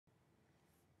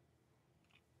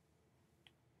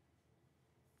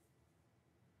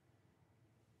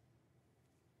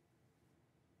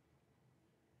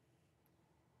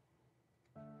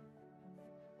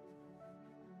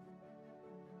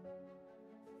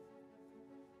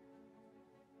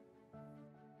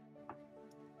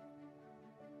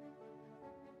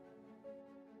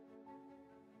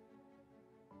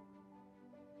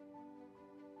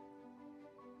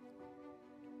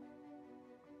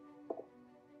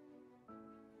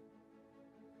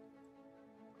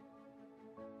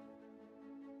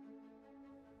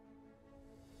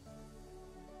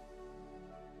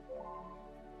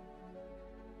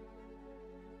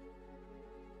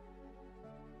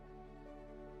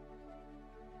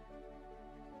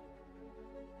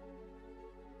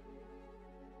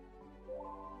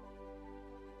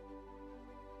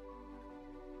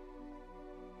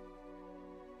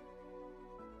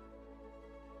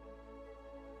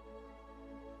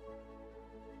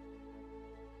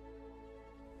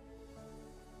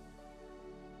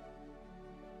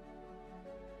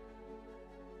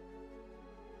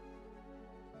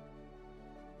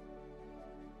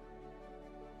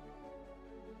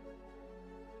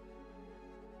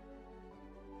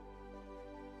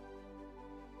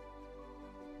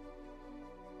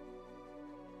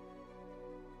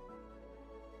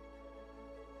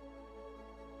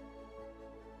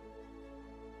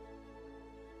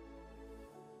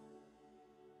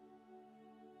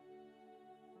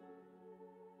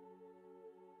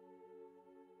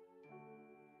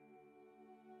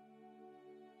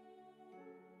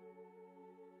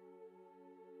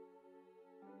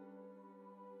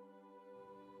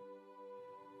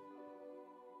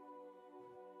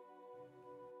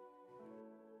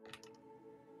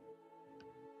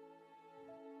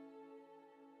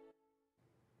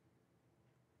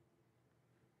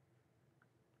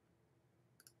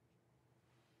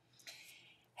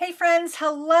Hey friends,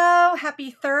 hello, happy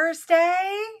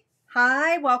Thursday.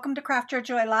 Hi, welcome to Craft Your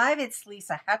Joy Live. It's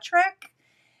Lisa Hetrick.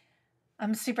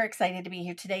 I'm super excited to be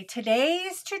here today.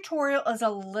 Today's tutorial is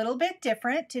a little bit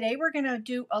different. Today we're going to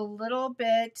do a little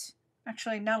bit,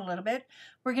 actually not a little bit,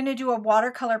 we're going to do a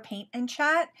watercolor paint and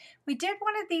chat. We did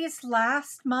one of these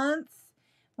last month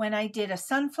when I did a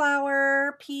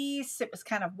sunflower piece. It was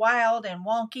kind of wild and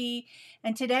wonky.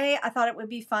 And today I thought it would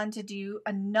be fun to do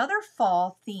another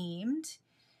fall themed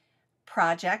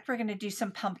project. We're going to do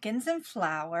some pumpkins and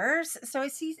flowers. So I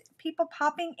see people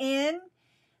popping in.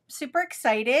 Super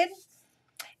excited.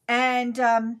 And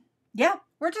yeah,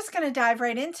 we're just going to dive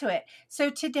right into it. So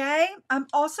today I'm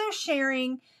also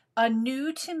sharing a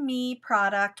new to me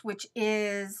product, which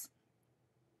is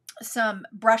some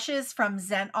brushes from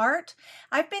Zen Art.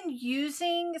 I've been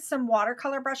using some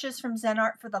watercolor brushes from Zen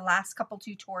Art for the last couple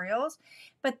tutorials,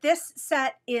 but this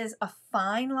set is a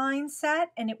Fineline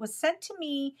set and it was sent to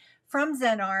me from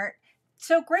Zen Art.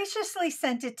 So graciously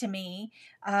sent it to me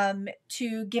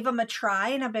to give them a try,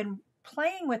 and I've been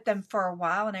playing with them for a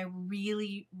while and I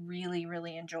really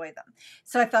enjoy them.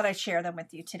 So I thought I'd share them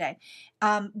with you today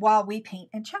while we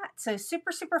paint and chat. So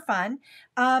super fun.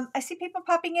 I see people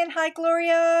popping in. Hi,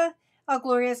 Gloria. Oh,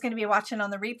 Gloria is going to be watching on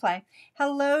the replay.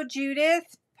 Hello,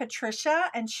 Judith,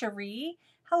 Patricia, and Cherie.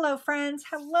 Hello, friends.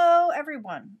 Hello,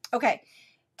 everyone. Okay,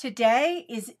 today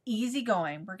is easy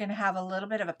going. We're going to have a little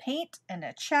bit of a paint and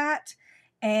a chat.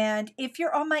 And if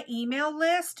you're on my email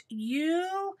list,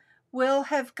 you will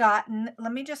have gotten,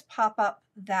 let me just pop up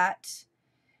that,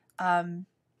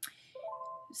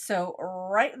 so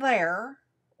right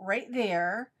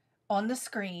there on the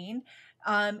screen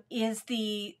is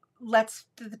the Let's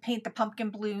Paint the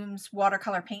Pumpkin Blooms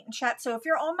watercolor paint and chat. So if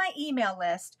you're on my email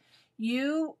list,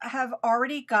 you have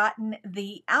already gotten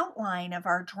the outline of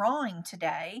our drawing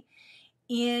today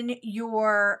in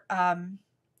your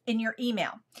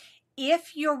email.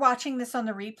 If you're watching this on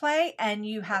the replay and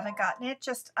you haven't gotten it,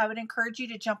 I would encourage you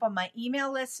to jump on my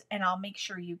email list and I'll make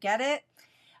sure you get it.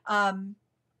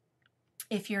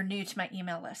 If you're new to my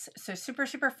email list. So super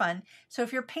fun. So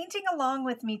if you're painting along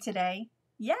with me today,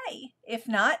 yay. If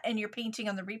not, and you're painting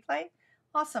on the replay,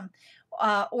 awesome.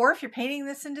 Or if you're painting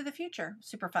this into the future,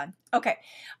 super fun. Okay.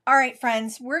 All right,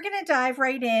 friends, we're going to dive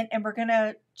right in and we're going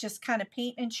to just kind of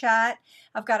paint and chat.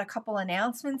 I've got a couple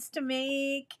announcements to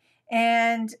make,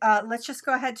 and let's just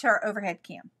go ahead to our overhead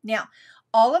cam. Now,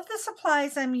 all of the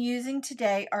supplies I'm using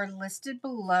today are listed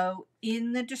below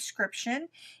in the description.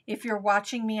 If you're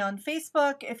watching me on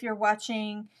Facebook, if you're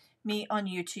watching me on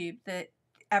YouTube,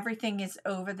 everything is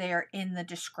over there in the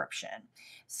description.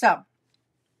 So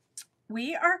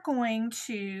we are going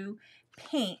to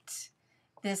paint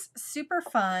this super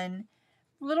fun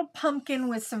little pumpkin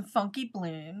with some funky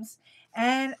blooms,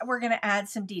 and we're going to add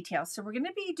some details. So we're going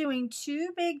to be doing two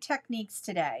big techniques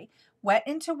today: wet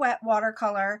into wet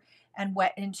watercolor and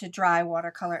wet into dry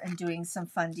watercolor, and doing some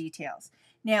fun details.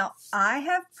 Now, I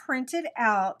have printed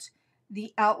out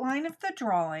the outline of the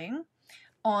drawing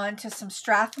onto some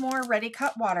Strathmore Ready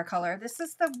Cut watercolor. This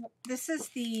is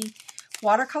the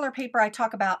watercolor paper I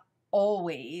talk about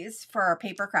always for our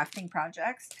paper crafting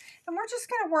projects, and we're just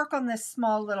going to work on this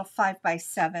small little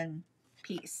 5x7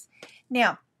 piece.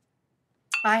 Now,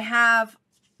 I have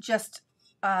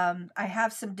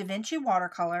some Da Vinci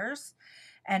watercolors,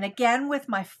 and again with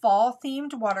my fall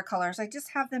themed watercolors, I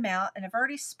just have them out and I've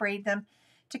already sprayed them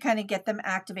to kind of get them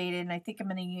activated, and I think I'm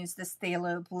going to use this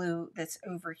phthalo blue that's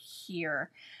over here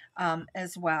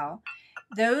as well.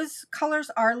 Those colors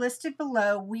are listed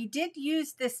below. We did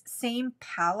use this same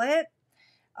palette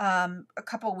a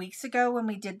couple weeks ago when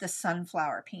we did the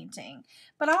sunflower painting,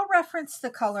 but I'll reference the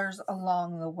colors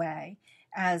along the way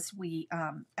as we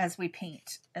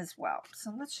paint as well.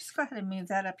 So let's just go ahead and move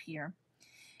that up here,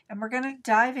 and we're going to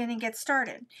dive in and get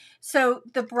started. So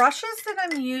the brushes that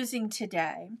I'm using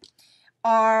today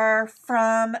are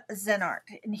from Zen Art,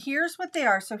 and here's what they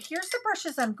are. So here's the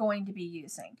brushes I'm going to be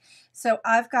using. So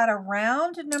I've got a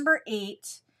round number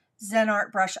 8 Zen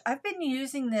Art brush. I've been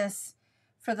using this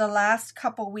for the last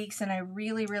couple weeks and I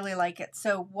really like it.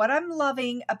 So what I'm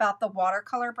loving about the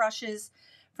watercolor brushes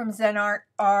from Zen Art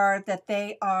are that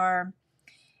they are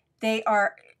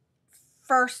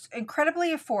first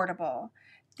incredibly affordable.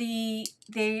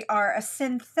 They are a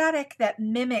synthetic that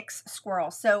mimics squirrel.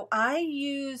 So I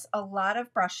use a lot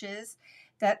of brushes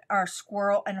that are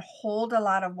squirrel and hold a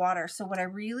lot of water. So what I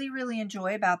really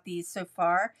enjoy about these so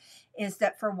far is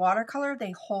that for watercolor,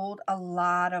 they hold a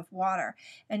lot of water.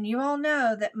 And you all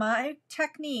know that my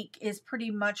technique is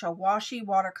pretty much a washy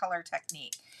watercolor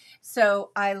technique. So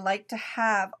I like to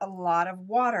have a lot of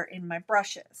water in my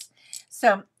brushes.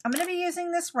 So I'm going to be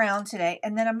using this round today,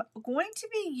 and then I'm going to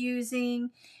be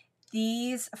using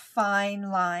these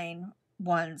Fineline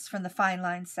ones from the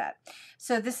Fineline set.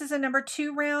 So this is a number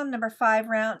 2 round, number 5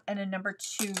 round, and a number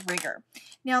 2 rigger.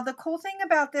 Now the cool thing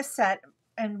about this set,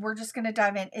 and we're just going to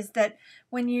dive in, is that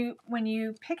when you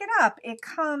pick it up, it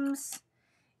comes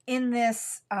in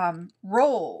this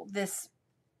roll, this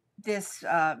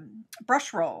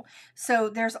brush roll. So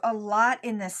there's a lot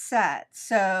in this set.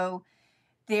 So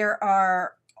there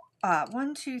are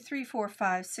 1, 2, 3, 4,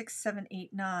 5, 6, 7,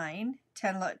 8, 9,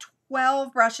 10, 11,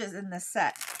 12 brushes in this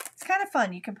set. It's kind of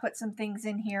fun. You can put some things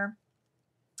in here.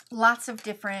 Lots of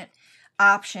different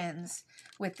options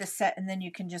with the set, and then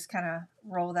you can just kind of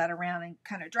roll that around and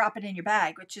kind of drop it in your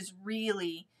bag, which is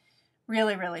really,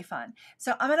 really, really fun.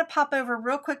 So I'm going to pop over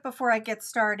real quick before I get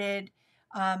started.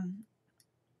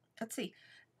 Let's see.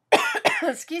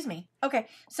 Excuse me. Okay,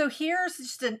 so here's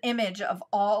just an image of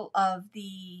all of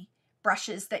the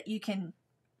brushes that you can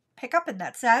pick up in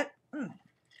that set.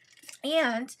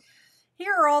 And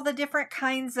here are all the different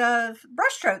kinds of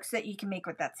brush strokes that you can make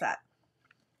with that set.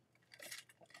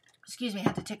 Excuse me, I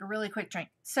had to take a really quick drink.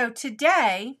 So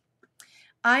today,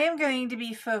 I am going to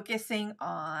be focusing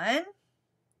on,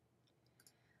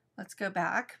 let's go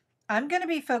back. I'm going to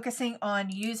be focusing on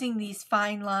using these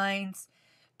fine lines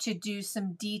to do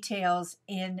some details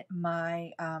in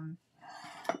my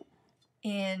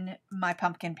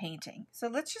pumpkin painting. So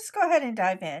let's just go ahead and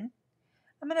dive in.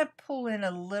 I'm going to pull in a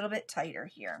little bit tighter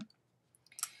here.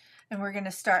 And we're going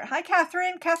to start. Hi,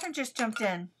 Catherine. Catherine just jumped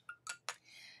in.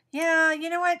 Yeah, you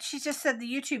know what? She just said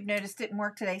the YouTube notice didn't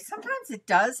work today. Sometimes it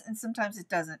does, and sometimes it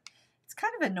doesn't. It's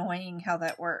kind of annoying how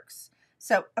that works.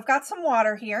 So I've got some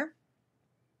water here.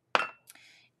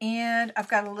 And I've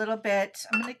got a little bit,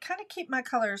 I'm going to kind of keep my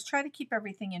colors, try to keep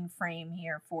everything in frame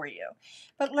here for you.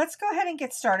 But let's go ahead and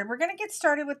get started. We're going to get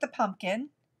started with the pumpkin.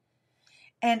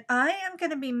 And I am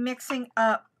going to be mixing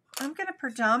up, I'm going to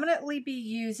predominantly be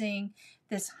using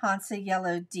this Hansa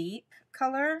Yellow Deep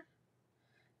color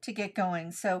to get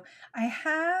going. So I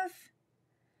have,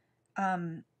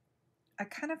 I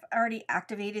kind of already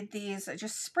activated these. I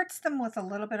just spritzed them with a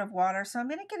little bit of water. So I'm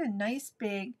going to get a nice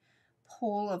big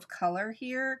pool of color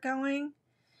here going. And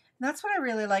that's what I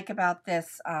really like about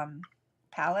this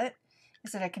palette,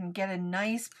 is that I can get a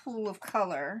nice pool of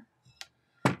color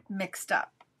mixed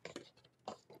up.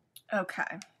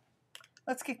 Okay,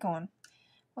 let's get going.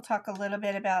 We'll talk a little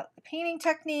bit about the painting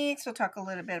techniques. We'll talk a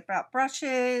little bit about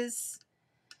brushes.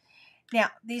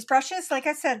 Now, these brushes, like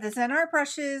I said, the Zen Art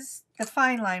brushes, the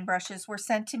Fineline brushes were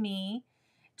sent to me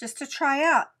just to try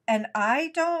out. And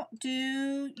I don't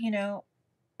do, you know,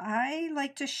 I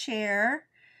like to share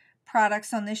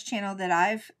products on this channel that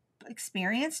I've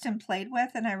experienced and played with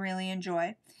and I really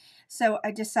enjoy. So I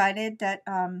decided that,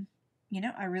 you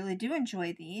know, I really do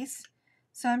enjoy these.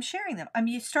 So I'm sharing them. I'm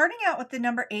starting out with the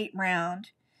number 8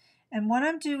 round. And what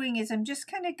I'm doing is I'm just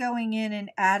kind of going in and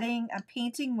adding, I'm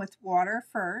painting with water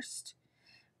first.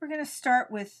 We're going to start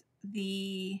with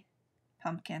the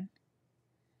pumpkin.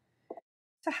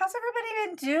 So how's everybody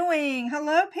been doing?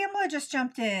 Hello, Pamela just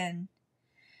jumped in.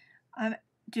 I'm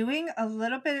doing a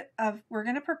little bit of, we're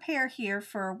going to prepare here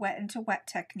for a wet into wet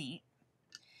technique.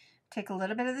 Take a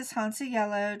little bit of this Hansa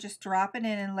yellow, just drop it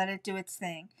in and let it do its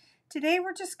thing. Today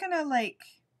we're just going to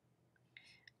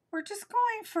we're just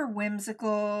going for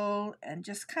whimsical and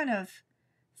just kind of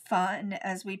fun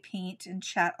as we paint and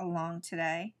chat along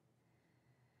today.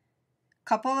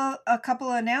 A couple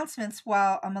of announcements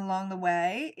while I'm along the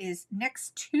way is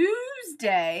next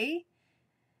Tuesday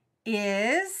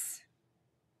is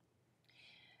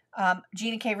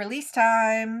Gina K release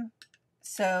time.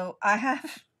 So I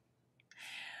have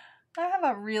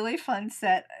a really fun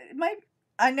set.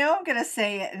 I know I'm gonna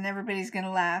say it and everybody's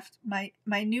gonna laugh. My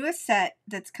newest set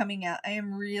that's coming out, I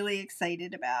am really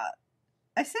excited about.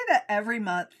 I say that every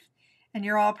month, and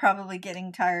you're all probably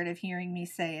getting tired of hearing me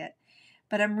say it.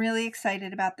 But I'm really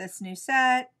excited about this new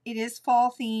set. It is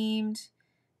fall themed.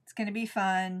 It's gonna be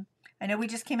fun. I know we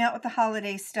just came out with the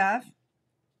holiday stuff,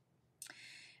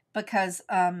 because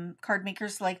card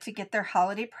makers like to get their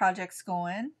holiday projects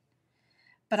going.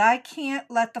 But I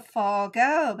can't let the fall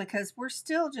go because we're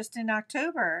still just in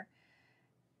October.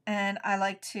 And I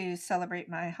like to celebrate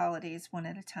my holidays one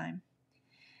at a time.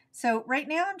 So right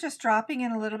now I'm just dropping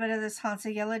in a little bit of this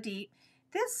Hansa Yellow Deep.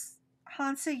 This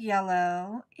Hansa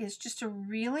Yellow is just a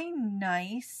really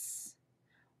nice,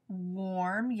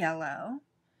 warm yellow.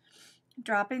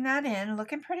 Dropping that in,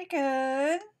 looking pretty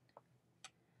good.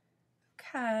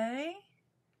 Okay,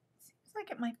 seems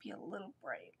like it might be a little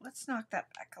bright. Let's knock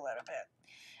that back a little bit.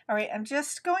 All right, I'm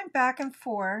just going back and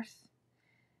forth,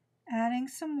 adding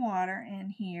some water in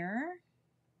here.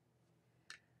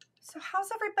 So how's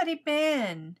everybody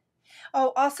been?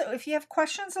 Oh, also, if you have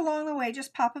questions along the way,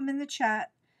 just pop them in the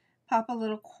chat. Pop a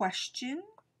little question,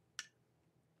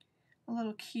 a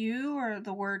little Q or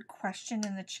the word question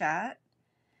in the chat.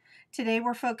 Today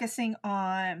we're focusing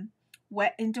on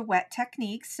wet into wet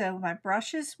techniques. So my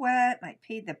brush is wet,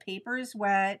 the paper is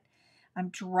wet. I'm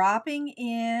dropping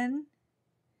in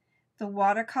the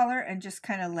watercolor and just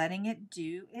kind of letting it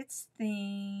do its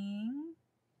thing.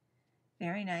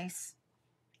 Very nice.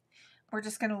 We're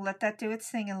just going to let that do its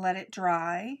thing and let it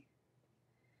dry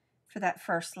for that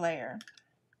first layer.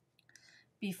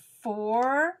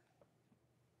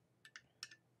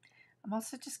 I'm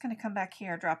also just going to come back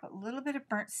here, drop a little bit of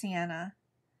burnt sienna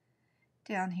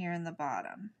down here in the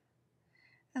bottom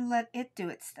and let it do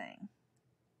its thing.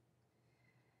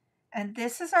 And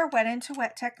this is our wet into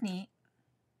wet technique.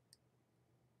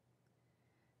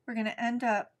 We're going to end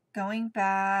up going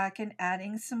back and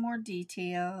adding some more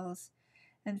details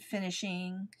and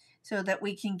finishing so that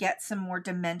we can get some more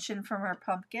dimension from our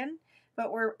pumpkin.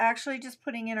 But we're actually just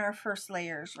putting in our first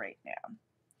layers right now.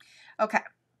 Okay,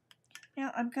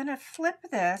 now I'm going to flip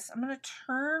this. I'm going to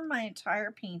turn my entire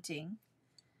painting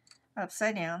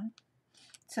upside down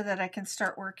so that I can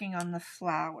start working on the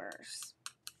flowers.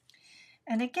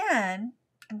 And again,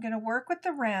 I'm going to work with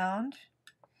the round.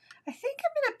 I think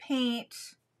I'm going to paint,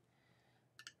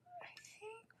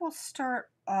 we'll start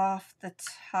off the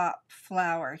top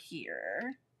flower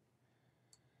here.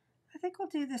 I think we'll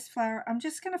do this flower. I'm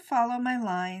just going to follow my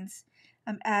lines.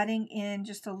 I'm adding in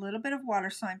just a little bit of water,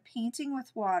 so I'm painting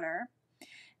with water.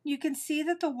 You can see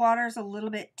that the water is a little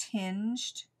bit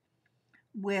tinged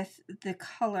with the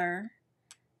color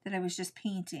that I was just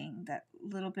painting, that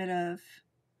little bit of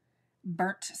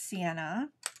burnt sienna.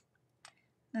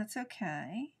 That's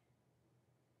okay,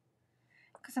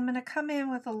 because I'm going to come in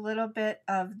with a little bit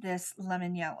of this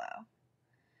lemon yellow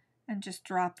and just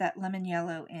drop that lemon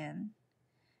yellow in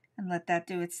and let that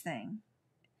do its thing,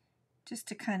 just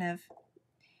to kind of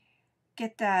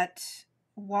get that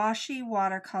washy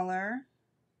watercolor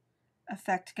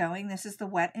effect going. This is the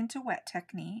wet into wet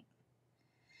technique.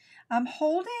 I'm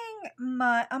holding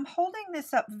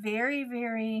this up very,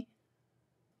 very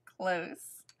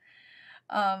close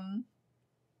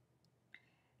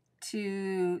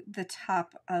to the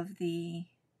top of the,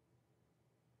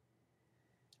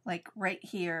 like right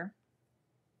here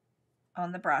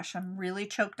on the brush. I'm really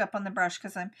choked up on the brush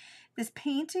because this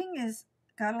painting is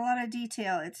got a lot of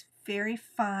detail. It's very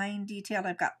fine detailed.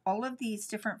 I've got all of these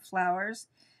different flowers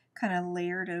kind of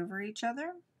layered over each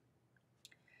other.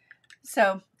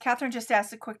 So Catherine just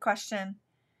asked a quick question.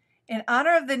 In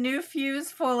honor of the new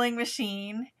Fuse foiling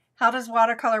machine, how does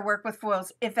watercolor work with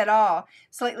foils, if at all?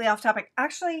 Slightly off topic.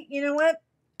 Actually, you know what?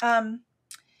 Let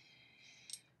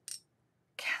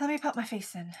me put my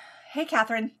face in. Hey,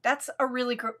 Catherine, that's a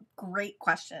really great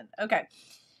question. Okay.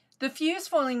 The Fuse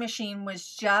foiling machine was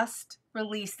just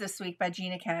released this week by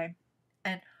Gina K.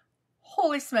 And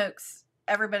holy smokes,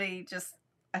 everybody just,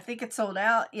 I think it sold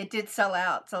out. It did sell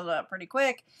out, sold out pretty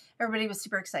quick. Everybody was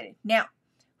super excited. Now,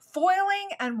 foiling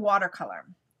and watercolor.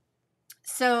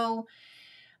 So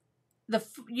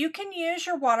you can use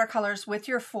your watercolors with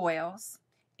your foils.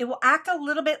 It will act a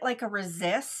little bit like a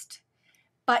resist,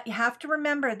 but you have to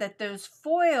remember that those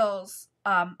foils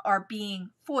are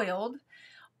being foiled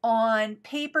on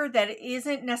paper that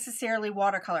isn't necessarily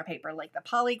watercolor paper, like the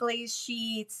polyglaze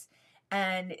sheets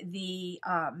and the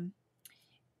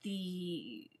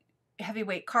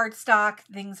heavyweight cardstock,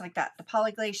 things like that. The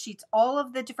polyglaze sheets, all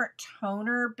of the different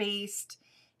toner-based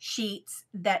sheets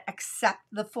that accept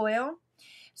the foil.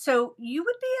 So you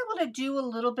would be able to do a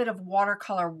little bit of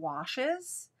watercolor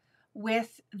washes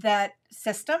with that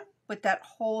system, with that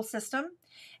whole system.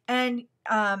 And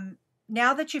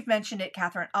now that you've mentioned it,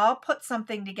 Catherine, I'll put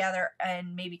something together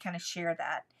and maybe kind of share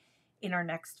that in our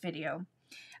next video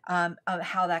of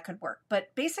how that could work.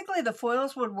 But basically the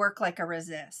foils would work like a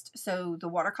resist. So the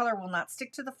watercolor will not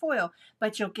stick to the foil,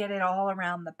 but you'll get it all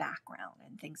around the background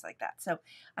and things like that. So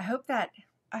I hope that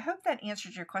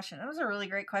answered your question. That was a really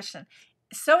great question.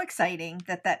 So exciting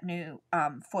that that new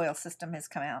foil system has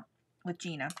come out with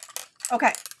Gina.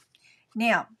 Okay,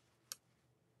 now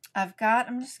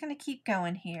I'm just going to keep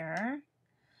going here.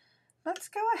 Let's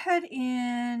go ahead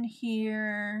in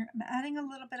here. I'm adding a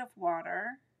little bit of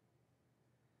water.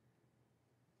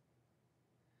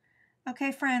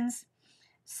 Okay, friends,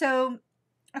 so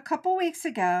a couple weeks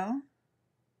ago,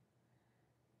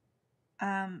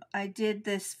 I did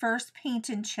this first paint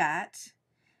and chat.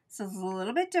 So it's a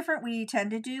little bit different. We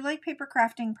tend to do like paper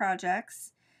crafting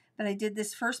projects, but I did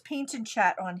this first paint and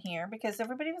chat on here because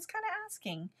everybody was kind of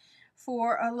asking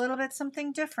for a little bit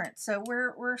something different. So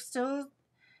we're still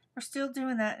We're still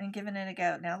doing that and giving it a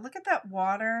go. Now look at that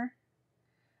water.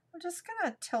 I'm just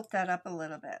going to tilt that up a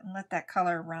little bit and let that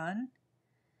color run.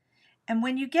 And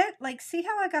when you get, like, see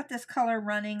how I got this color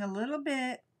running a little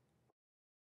bit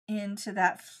into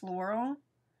that floral,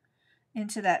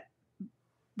 into that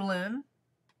bloom?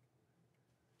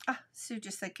 Ah, Sue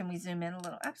just said, can we zoom in a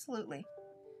little? Absolutely.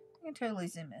 I can totally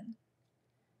zoom in.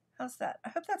 How's that? I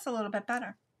hope that's a little bit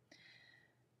better.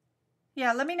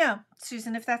 Yeah, let me know,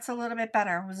 Susan, if that's a little bit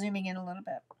better. We're zooming in a little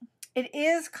bit. It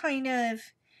is kind of,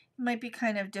 it might be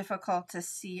kind of difficult to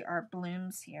see our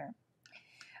blooms here.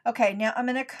 Okay, now I'm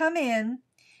going to come in.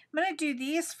 I'm going to do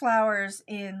these flowers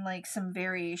in like some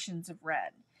variations of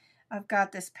red. I've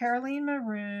got this Fineline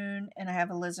maroon and I have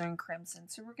alizarin crimson.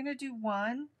 So we're going to do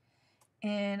one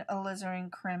in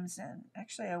alizarin crimson.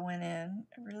 Actually, I went in.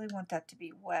 I really want that to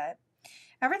be wet.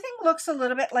 Everything looks a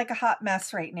little bit like a hot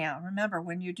mess right now. Remember,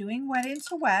 when you're doing wet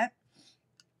into wet,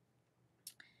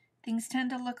 things tend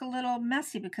to look a little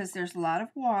messy because there's a lot of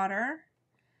water.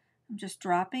 I'm just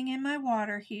dropping in my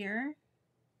water here.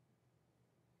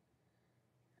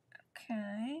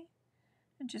 Okay,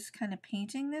 and just kind of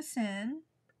painting this in.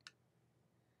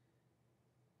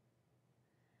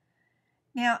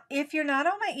 Now, if you're not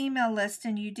on my email list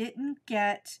and you didn't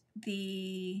get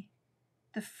the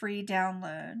free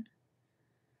download,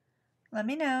 let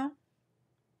me know.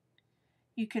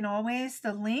 You can always,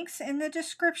 the links in the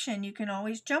description, you can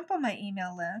always jump on my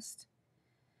email list.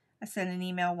 I send an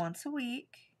email once a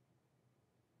week.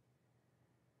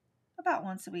 About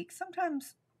once a week.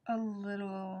 Sometimes a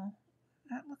little,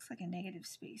 that looks like a negative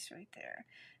space right there.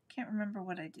 Can't remember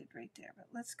what I did right there, but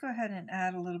let's go ahead and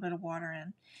add a little bit of water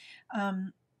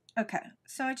in. Okay,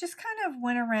 so I just kind of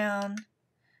went around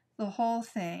the whole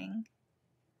thing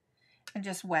and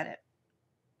just wet it.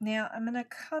 Now I'm going to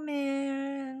come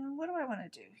in, what do I want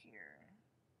to do here?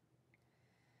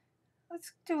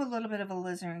 Let's do a little bit of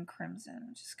alizarin crimson.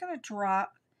 I'm just going to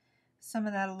drop some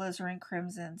of that alizarin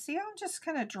crimson. See how I'm just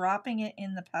kind of dropping it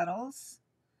in the petals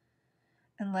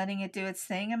and letting it do its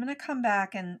thing? I'm going to come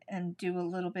back and do a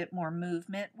little bit more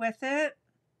movement with it.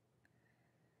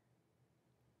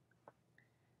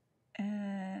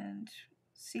 And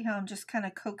see how I'm just kind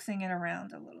of coaxing it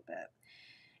around a little bit.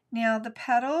 Now the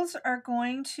petals are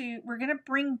going to, we're going to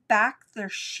bring back their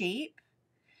shape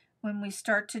when we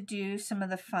start to do some of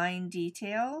the fine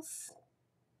details.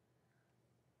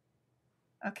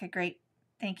 Okay, great.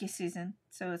 Thank you, Susan.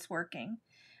 So it's working,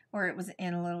 or it was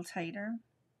in a little tighter.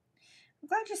 I'm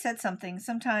glad you said something.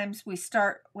 Sometimes we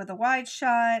start with a wide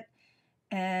shot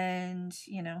and,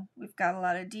 you know, we've got a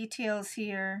lot of details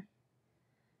here.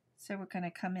 So we're going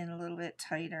to come in a little bit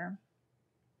tighter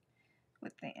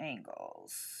with the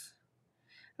angles.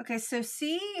 Okay, so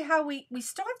see how we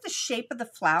still have the shape of the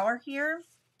flower here.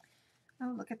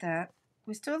 Oh, look at that.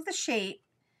 We still have the shape,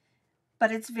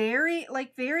 but it's very,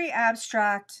 like, very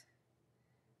abstract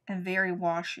and very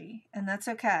washy, and that's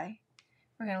okay.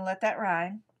 We're going to let that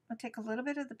ride. I'll take a little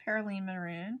bit of the Fineline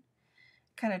maroon,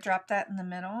 kind of drop that in the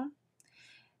middle.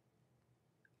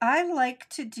 I like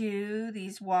to do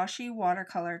these washy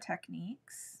watercolor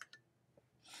techniques.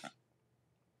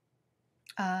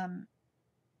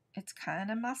 It's kind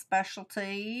of my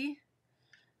specialty.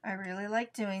 I really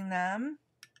like doing them.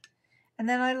 And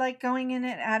then I like going in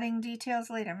and adding details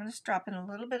later. I'm going to just drop in a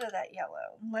little bit of that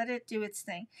yellow. Let it do its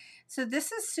thing. So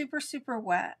this is super, super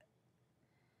wet.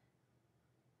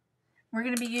 We're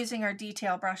going to be using our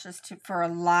detail brushes for a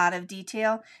lot of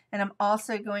detail. And I'm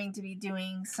also going to be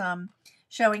doing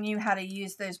showing you how to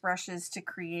use those brushes to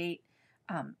create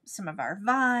some of our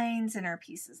vines and our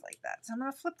pieces like that. So I'm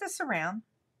going to flip this around.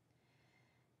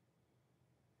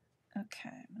 Okay,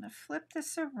 I'm going to flip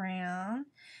this around.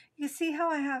 You see how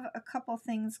I have a couple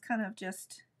things kind of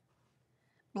just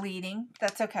bleeding?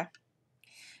 That's okay.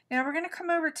 Now we're going to come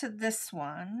over to this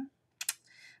one.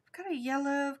 I've got a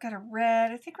yellow, I've got a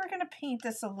red. I think we're going to paint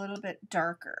this a little bit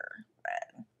darker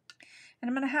red. And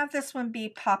I'm going to have this one be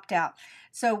popped out.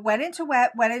 So wet into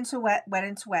wet, wet into wet, wet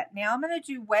into wet. Now I'm going to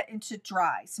do wet into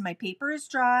dry. So my paper is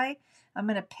dry. I'm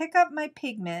going to pick up my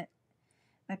pigment.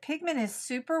 My pigment is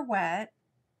super wet.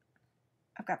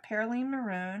 I've got Fineline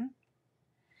maroon.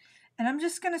 And I'm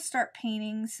just going to start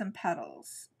painting some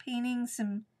petals. Painting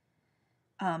some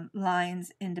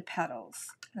lines into petals.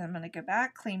 And I'm going to go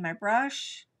back, clean my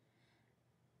brush,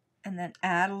 and then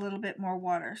add a little bit more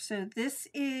water. So this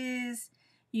is,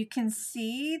 you can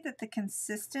see that the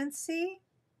consistency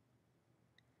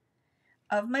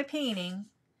of my painting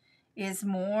is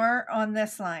more on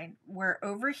this line, where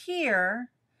over here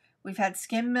we've had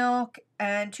skim milk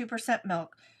and 2%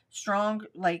 milk. Strong,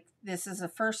 like this is a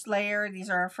first layer. These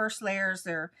are our first layers.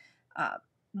 They're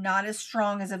not as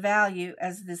strong as a value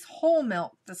as this whole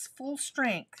milk, this full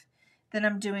strength that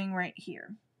I'm doing right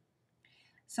here.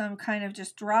 So I'm kind of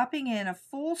just dropping in a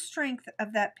full strength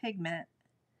of that pigment.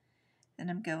 And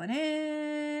I'm going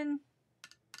in.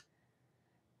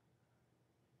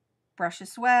 Brush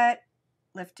is wet,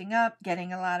 lifting up,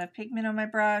 getting a lot of pigment on my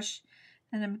brush.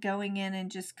 And I'm going in and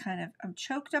just kind of, I'm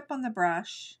choked up on the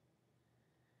brush.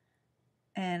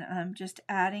 And I'm just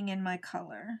adding in my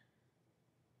color.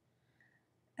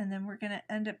 And then we're going to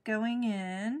end up going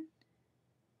in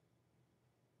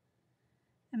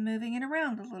and moving it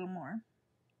around a little more.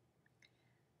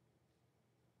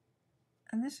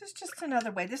 And this is just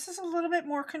another way. This is a little bit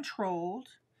more controlled.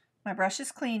 My brush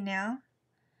is clean now.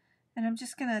 And I'm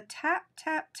just going to tap,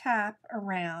 tap, tap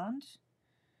around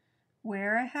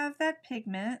where I have that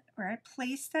pigment, where I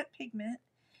place that pigment,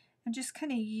 and just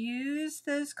kind of use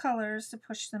those colors to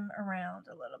push them around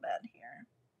a little bit here.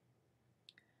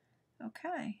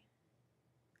 Okay.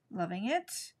 Loving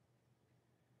it.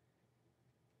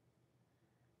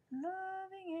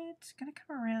 Loving it. Gonna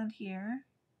come around here.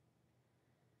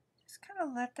 Just kind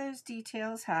of let those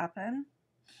details happen.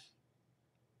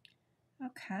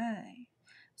 Okay.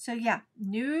 So yeah,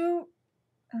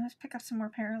 let's pick up some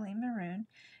more Perylene Maroon.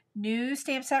 New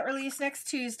stamp set release next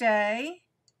Tuesday.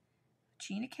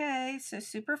 Gina K, so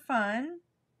super fun.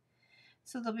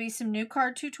 So there'll be some new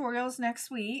card tutorials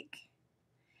next week.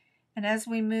 And as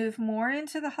we move more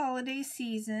into the holiday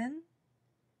season,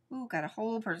 ooh, got a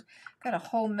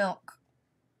whole milk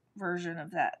version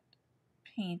of that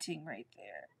painting right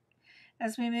there.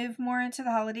 As we move more into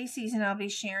the holiday season, I'll be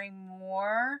sharing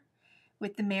more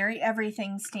with the Merry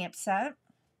Everything stamp set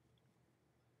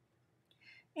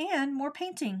and more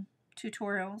painting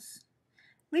tutorials,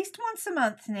 at least once a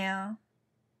month now.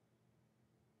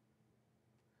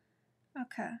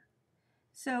 Okay.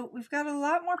 So we've got a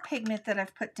lot more pigment that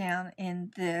I've put down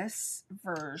in this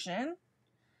version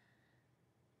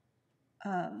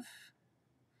of,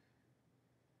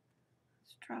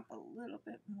 let's drop a little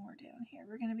bit more down here.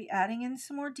 We're going to be adding in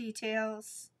some more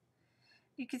details.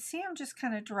 You can see I'm just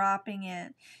kind of dropping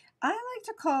in. I like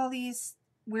to call these,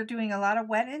 we're doing a lot of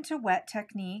wet into wet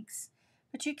techniques,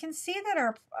 but you can see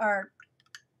that our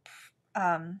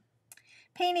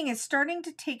painting is starting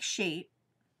to take shape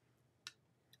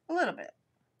a little bit.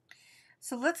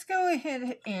 So let's go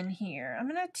ahead in here. I'm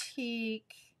going to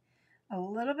take a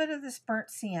little bit of this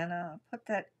burnt sienna, put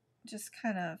that, just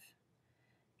kind of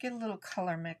get a little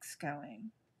color mix going.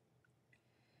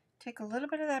 Take a little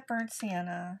bit of that burnt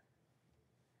sienna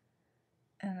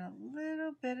and a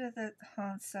little bit of the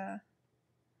Hansa.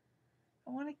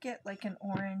 I want to get like an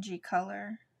orangey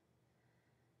color.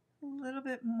 A little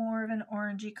bit more of an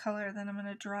orangey color than I'm going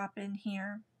to drop in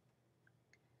here.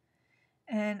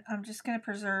 And I'm just going to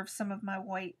preserve some of my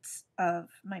whites of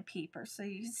my paper. So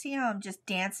you can see how I'm just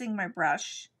dancing my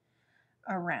brush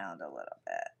around a little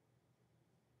bit.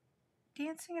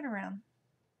 Dancing it around.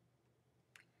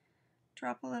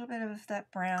 Drop a little bit of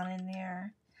that brown in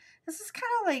there. This is kind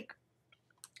of like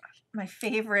my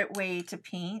favorite way to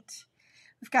paint.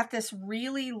 We've got this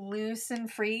really loose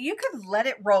and free. You could let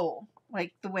it roll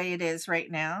like the way it is right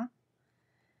now.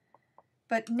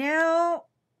 But now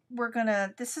we're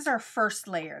gonna, this is our first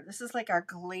layer. This is like our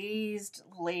glazed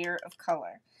layer of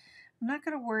color. I'm not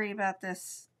gonna worry about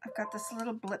this. I've got this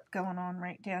little blip going on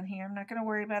right down here. I'm not gonna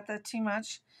worry about that too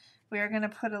much. We are gonna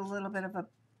put a little bit of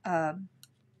a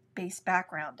base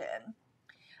background in.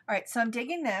 All right, so I'm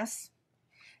digging this.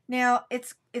 Now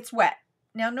it's wet.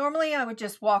 Now normally I would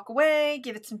just walk away,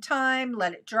 give it some time,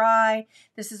 let it dry.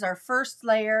 This is our first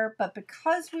layer, but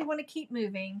because we want to keep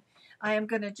moving, I am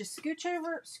going to just scooch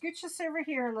this over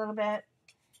here a little bit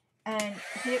and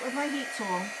hit it with my heat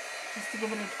tool just to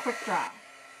give it a quick dry.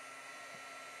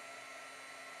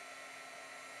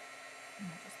 And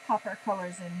I'll just pop our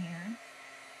colors in here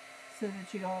so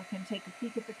that you all can take a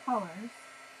peek at the colors.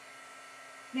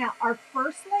 Now our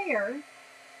first layer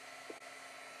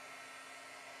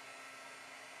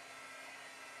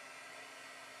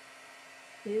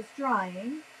is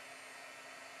drying.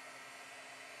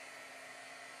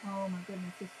 Oh my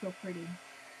goodness, it's so pretty.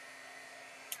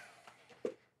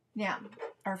 Now,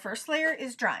 our first layer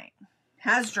is drying,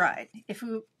 has dried.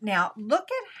 Now look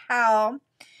at how,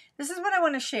 this is what I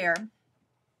want to share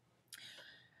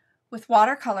with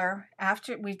watercolor.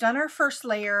 After we've done our first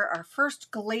layer, our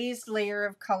first glazed layer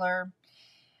of color,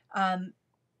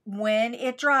 when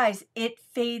it dries, it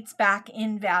fades back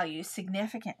in value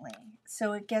significantly.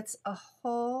 So it gets a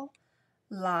whole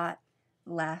lot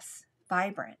less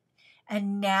vibrant.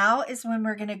 And now is when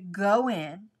we're going to go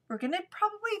in. We're going to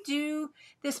probably do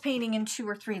this painting in 2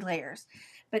 or 3 layers.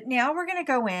 But now we're going to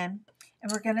go in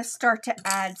And we're going to start to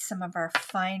add some of our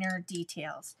finer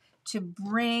details to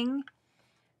bring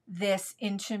this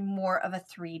into more of a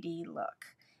 3D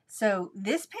look. So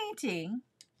this painting,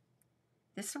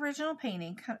 this original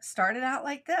painting, started out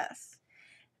like this.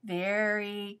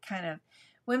 Very kind of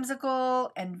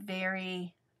whimsical and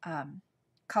very,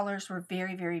 colors were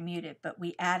very, very muted. But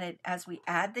we added, as we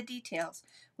add the details,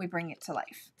 we bring it to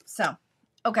life. So,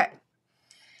 okay.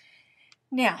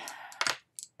 Now,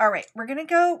 all right, we're going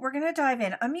to dive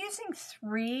in. I'm using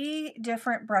 3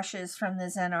 different brushes from the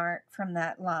Zen Art from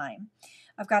that line.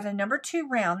 I've got a number 2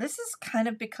 round. This has kind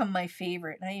of become my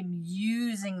favorite. I am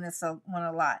using this one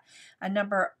a lot. A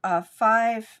number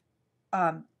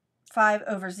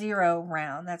 5/0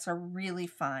 round. That's a really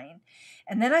fine.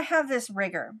 And then I have this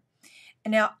rigger.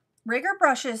 And now, rigger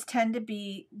brushes tend to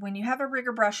be, when you have a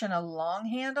rigger brush and a long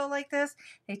handle like this,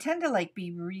 they tend to like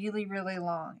be really, really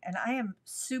long. And I am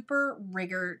super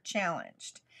rigger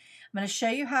challenged. I'm going to show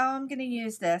you how I'm going to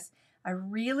use this. I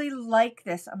really like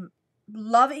this. I'm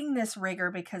loving this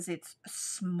rigger because it's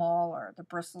smaller. The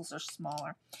bristles are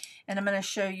smaller. And I'm going to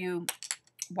show you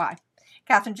why.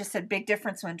 Catherine just said big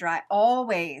difference when dry.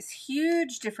 Always.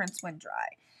 Huge difference when dry.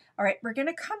 All right, we're going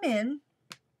to come in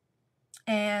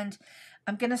and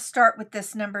I'm going to start with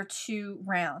this number 2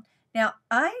 round. Now,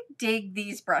 I dig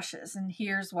these brushes, and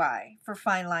here's why, for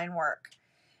fine line work.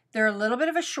 They're a little bit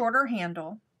of a shorter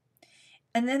handle,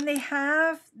 and then they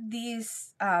have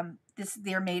these,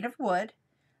 they're made of wood.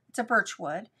 It's a birch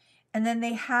wood. And then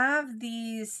they have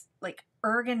these, like,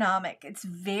 ergonomic. It's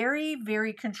very,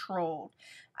 very controlled.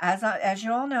 As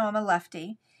you all know, I'm a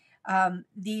lefty.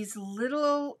 These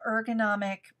little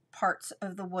ergonomic parts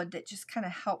of the wood that just kind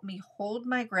of help me hold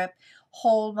my grip,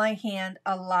 hold my hand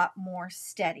a lot more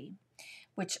steady,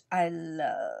 which I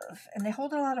love. And they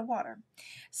hold a lot of water.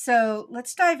 So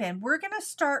let's dive in. We're going to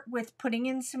start with putting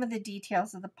in some of the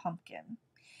details of the pumpkin.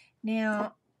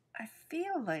 Now, I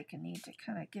feel like I need to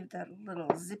kind of give that a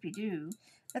little zippy-doo.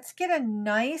 Let's get a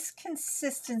nice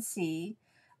consistency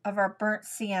of our burnt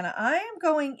sienna. I am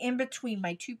going in between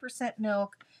my 2%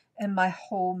 milk and my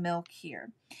whole milk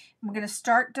here. I'm going to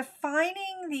start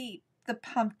defining the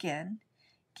pumpkin,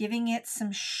 giving it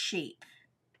some shape,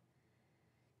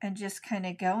 and just kind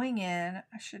of going in.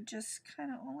 I should just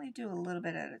kind of only do a little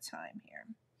bit at a time here.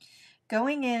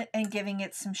 Going in and giving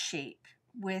it some shape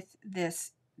with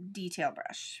this detail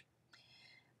brush.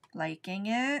 Liking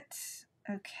it.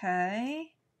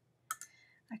 Okay.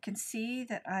 I can see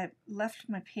that I left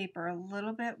my paper a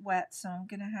little bit wet, so I'm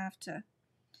going to have to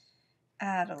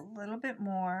add a little bit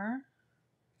more.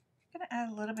 I'm going to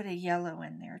add a little bit of yellow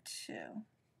in there too.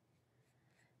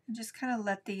 And just kind of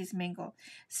let these mingle.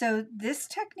 So this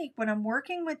technique, when I'm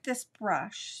working with this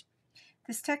brush,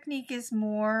 this technique is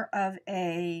more of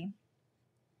a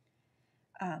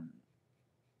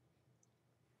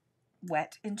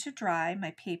wet into dry. My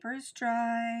paper is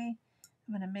dry.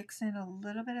 I'm going to mix in a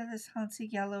little bit of this Hansa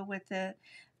yellow with it.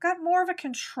 I've got more of a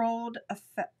controlled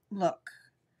effect look,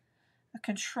 a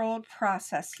controlled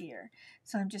process here.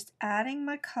 So I'm just adding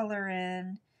my color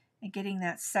in and getting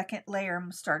that second layer.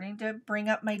 I'm starting to bring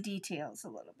up my details a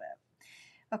little bit.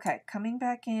 Okay, coming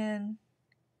back in.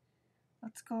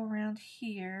 Let's go around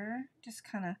here. Just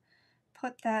kind of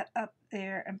put that up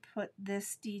there and put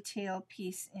this detail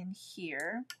piece in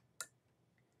here.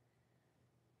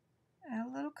 Add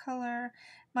a little color.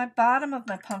 My bottom of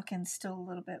my pumpkin's still a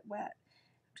little bit wet.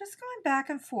 I'm just going back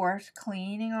and forth,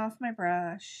 cleaning off my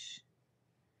brush.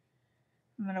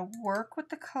 I'm going to work with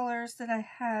the colors that I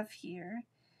have here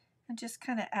and just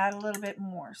kind of add a little bit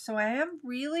more. So I am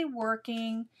really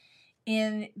working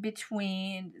in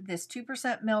between this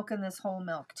 2% milk and this whole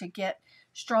milk to get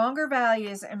stronger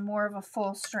values and more of a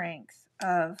full strength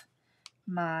of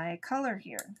my color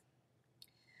here.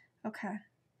 Okay.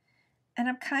 And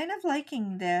I'm kind of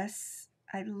liking this.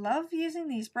 I love using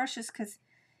these brushes because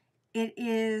it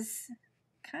is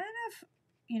kind of,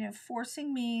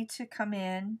 forcing me to come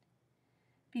in,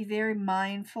 be very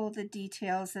mindful of the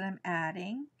details that I'm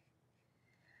adding.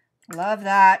 Love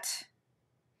that.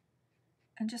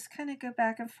 And just kind of go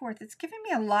back and forth. It's giving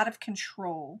me a lot of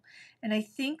control. And I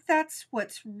think that's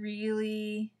what's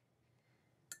really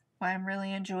why I'm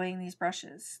really enjoying these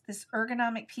brushes. This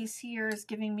ergonomic piece here is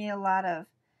giving me a lot of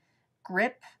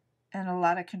grip and a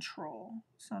lot of control.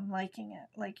 So I'm liking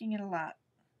it a lot.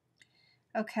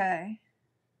 Okay.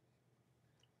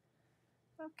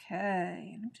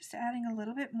 Okay, I'm just adding a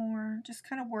little bit more, just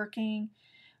kind of working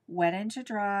wet into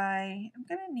dry. I'm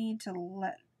going to need to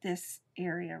let this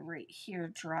area right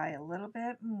here dry a little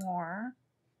bit more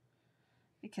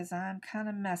because I'm kind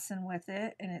of messing with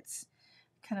it and it's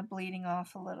kind of bleeding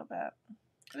off a little bit.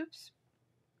 Oops.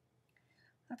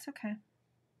 That's okay.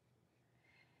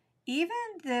 Even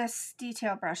this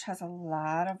detail brush has a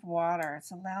lot of water.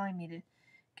 It's allowing me to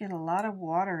get a lot of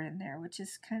water in there, which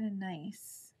is kind of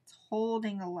nice. It's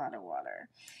holding a lot of water.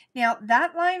 Now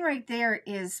that line right there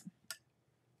is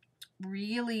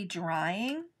really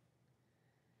drying.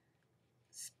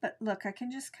 But look, I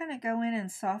can just kind of go in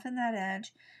and soften that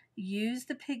edge, use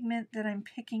the pigment that I'm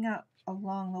picking up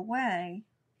along the way,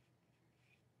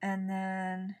 and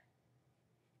then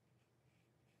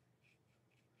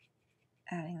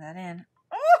adding that in.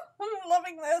 Oh, I'm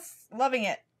loving this. Loving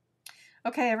it.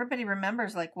 Okay, everybody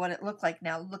remembers like what it looked like.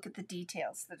 Now look at the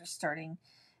details that are starting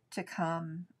to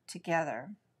come together.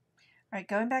 All right,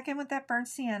 going back in with that burnt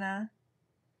sienna.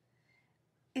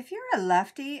 If you're a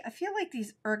lefty, I feel like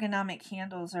these ergonomic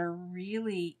handles are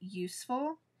really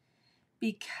useful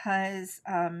because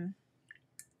I've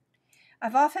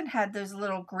often had those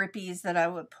little grippies that I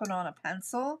would put on a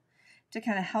pencil to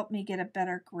kind of help me get a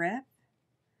better grip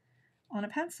on a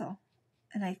pencil.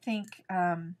 And I think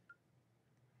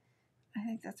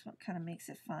that's what kind of makes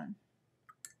it fun.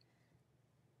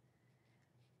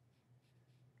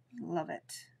 Love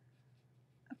it.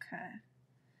 Okay.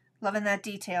 Loving that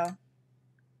detail.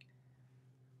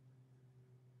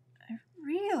 I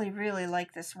really, really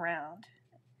like this round.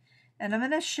 And I'm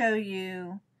going to show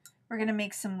you, we're going to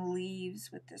make some leaves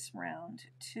with this round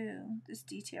too, this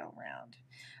detail round.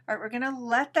 All right, we're going to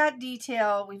let that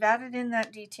detail, we've added in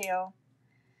that detail.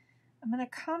 I'm going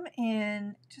to come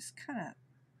in, just kind of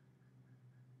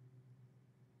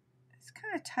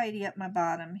tidy up my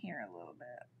bottom here a little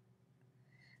bit.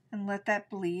 And let that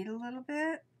bleed a little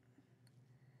bit.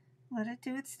 Let it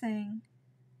do its thing.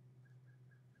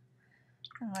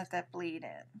 And let that bleed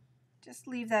in. Just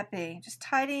leave that be. Just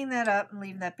tidying that up and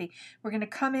leave that be. We're going to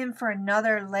come in for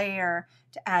another layer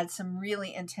to add some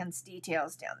really intense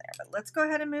details down there. But let's go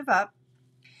ahead and move up.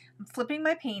 I'm flipping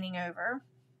my painting over.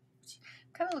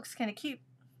 Kind of looks kind of cute.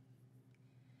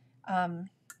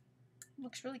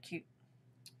 Looks really cute.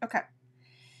 Okay.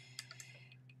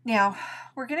 Now,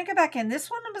 we're going to go back in. This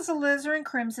one was alizarin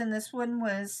crimson. This one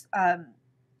was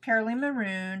Pearly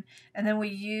Maroon, and then we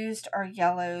used our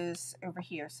yellows over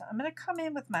here. So I'm going to come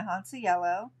in with my Hansa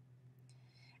yellow,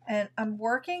 and I'm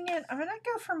working in, I'm going to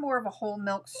go for more of a whole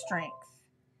milk strength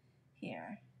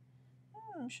here.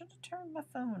 I should have turned my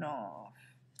phone off.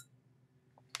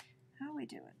 How are we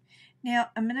doing? Now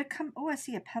I'm going to come, oh, I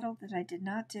see a petal that I did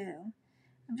not do.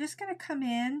 I'm just going to come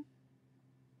in,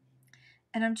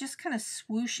 and I'm just kind of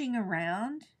swooshing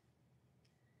around,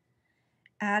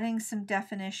 adding some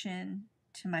definition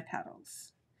to my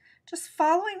petals. Just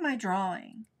following my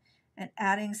drawing and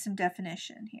adding some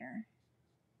definition here.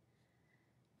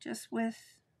 Just with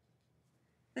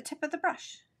the tip of the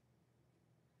brush.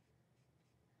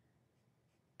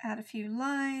 Add a few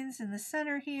lines in the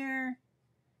center here.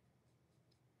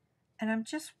 And I'm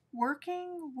just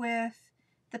working with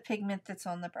the pigment that's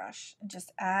on the brush and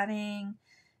just adding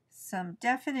some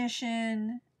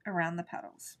definition around the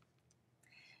petals.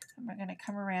 And we're going to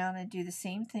come around and do the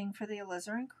same thing for the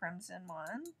alizarin crimson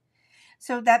one.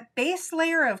 So that base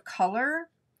layer of color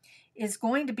is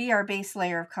going to be our base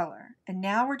layer of color. And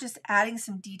now we're just adding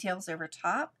some details over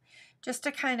top just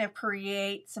to kind of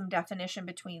create some definition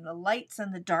between the lights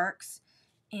and the darks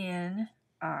in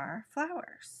our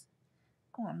flowers.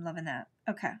 Oh, I'm loving that.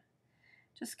 Okay.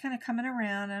 Just kind of coming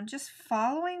around. I'm just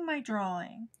following my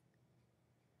drawing.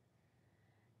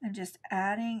 And just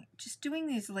adding, just doing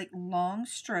these like long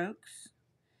strokes.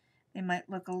 They might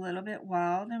look a little bit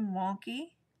wild and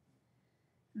wonky,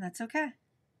 and that's okay.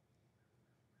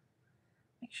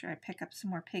 Make sure I pick up some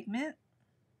more pigment.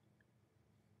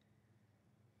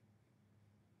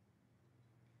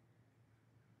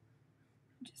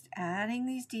 Just adding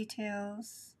these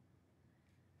details.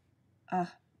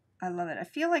 Oh, I love it. I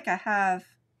feel like I have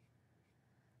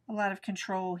a lot of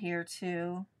control here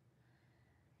too.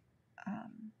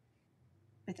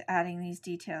 With adding these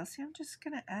details. See, I'm just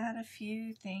going to add a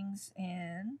few things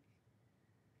in.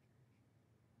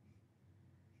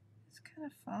 Just kind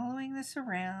of following this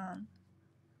around.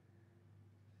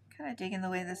 Kind of digging the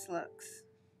way this looks.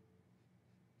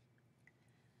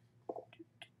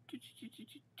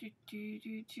 Hey,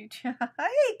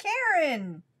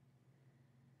 Karen!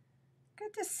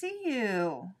 Good to see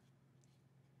you.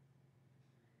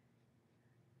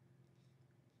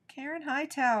 Karen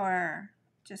Hightower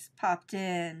just popped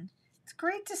in. It's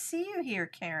great to see you here,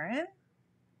 Karen.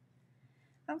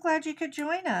 I'm glad you could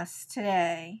join us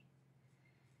today.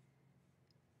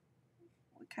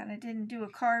 We kind of didn't do a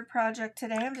card project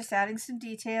today. I'm just adding some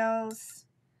details.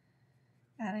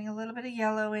 Adding a little bit of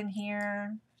yellow in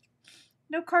here.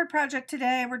 No card project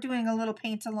today. We're doing a little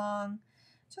paint along.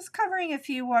 Just covering a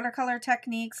few watercolor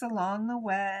techniques along the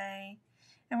way.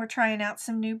 And we're trying out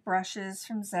some new brushes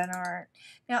from Zen Art.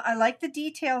 Now, I like the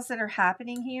details that are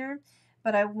happening here,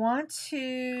 but I want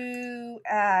to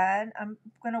add, I'm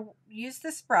going to use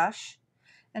this brush,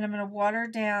 and I'm going to water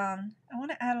down. I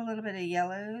want to add a little bit of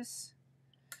yellows.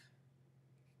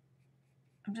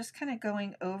 I'm just kind of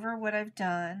going over what I've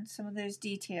done, some of those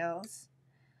details,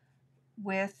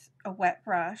 with a wet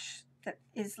brush that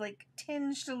is like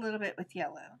tinged a little bit with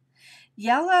yellow.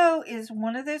 Yellow is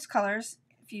one of those colors.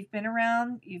 If you've been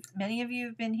around, many of you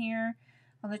have been here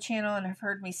on the channel and have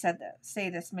heard me say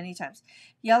this many times.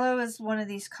 Yellow is one of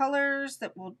these colors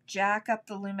that will jack up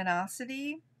the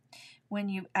luminosity when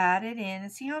you add it in.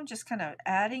 And see how I'm just kind of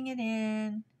adding it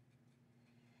in?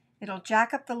 It'll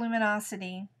jack up the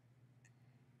luminosity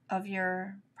of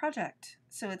your project.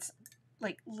 So it's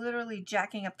like literally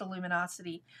jacking up the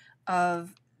luminosity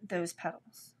of those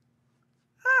petals.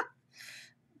 Ah,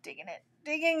 digging it,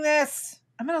 digging this.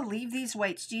 I'm going to leave these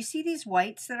whites. Do you see these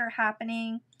whites that are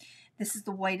happening? This is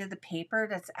the white of the paper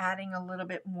that's adding a little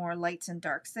bit more lights and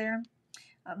darks there.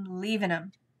 I'm leaving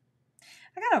them.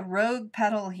 I got a rogue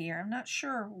petal here. I'm not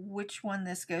sure which one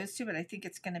this goes to, but I think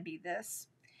it's going to be this.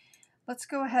 Let's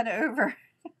go ahead over.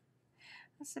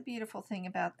 That's the beautiful thing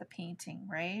about the painting,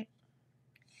 right?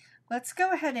 Let's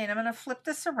go ahead and I'm going to flip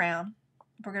this around.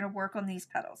 We're going to work on these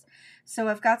petals. So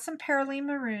I've got some Fineline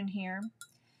maroon here.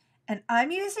 And I'm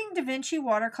using Da Vinci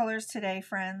watercolors today,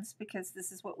 friends, because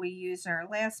this is what we used in our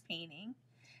last painting.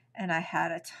 And I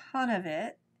had a ton of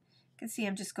it. You can see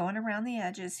I'm just going around the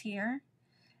edges here.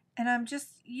 And I'm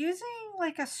just using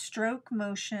like a stroke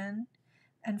motion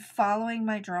and following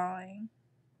my drawing.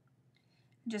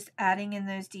 Just adding in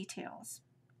those details.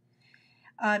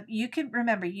 You can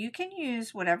remember, you can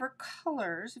use whatever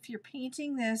colors if you're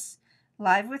painting this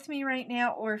live with me right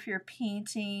now, or if you're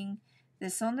painting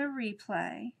this on the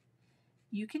replay.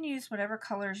 You can use whatever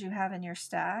colors you have in your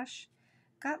stash.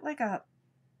 Got like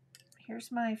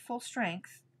here's my full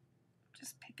strength.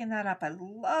 Just picking that up. I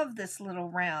love this little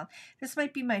round. This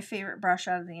might be my favorite brush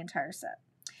out of the entire set.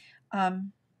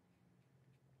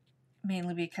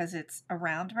 Mainly because it's a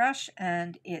round brush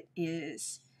and it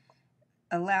is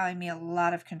allowing me a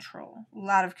lot of control.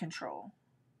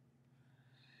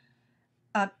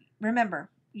 Remember,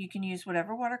 you can use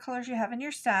whatever watercolors you have in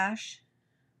your stash.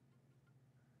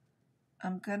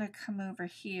 I'm going to come over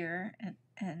here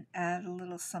and add a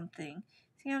little something.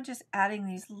 See, I'm just adding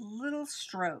these little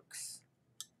strokes.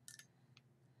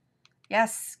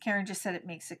 Yes, Karen just said it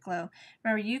makes it glow.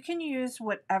 Remember, you can use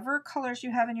whatever colors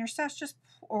you have in your stash,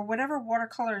 or whatever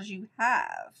watercolors you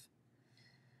have.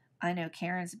 I know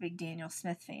Karen's a big Daniel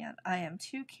Smith fan. I am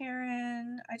too,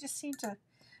 Karen. I just seem to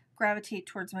gravitate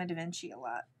towards my Da Vinci a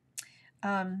lot.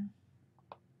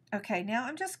 Okay, now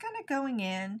I'm just kind of going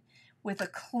in with a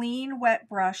clean wet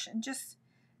brush and just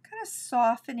kind of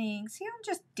softening. See how I'm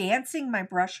just dancing my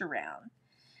brush around.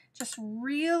 Just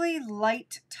really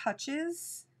light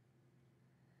touches.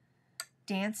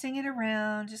 Dancing it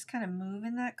around, just kind of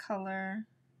moving that color.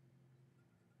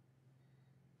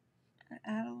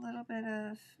 Add a little bit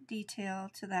of detail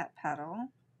to that petal.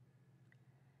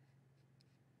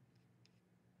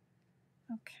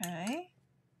 Okay.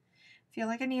 Feel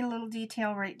like I need a little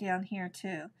detail right down here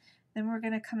too. Then we're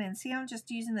going to come in. See how I'm just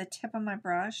using the tip of my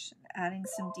brush, adding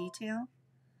some detail.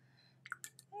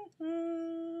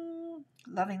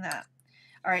 Loving that.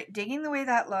 All right, digging the way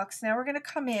that looks. Now we're going to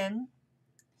come in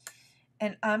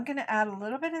and I'm going to add a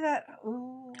little bit of that.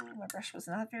 Ooh, my brush was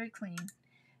not very clean.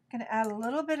 I'm going to add a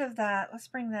little bit of that. Let's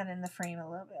bring that in the frame a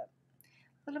little bit.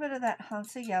 A little bit of that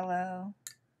Hansa yellow.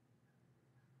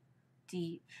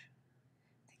 Deep.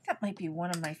 I think that might be one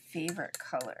of my favorite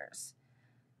colors.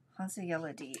 Hansa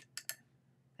yellow deep.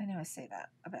 I know I say that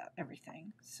about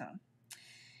everything. So,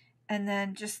 and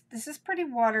then just, this is pretty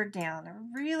watered down. I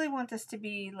really want this to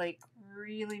be like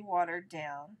really watered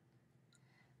down.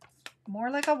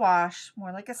 More like a wash,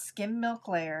 more like a skim milk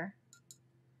layer.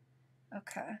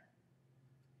 Okay.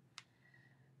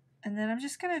 And then I'm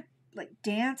just going to like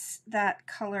dance that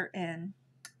color in.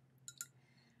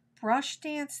 Brush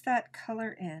dance that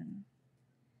color in.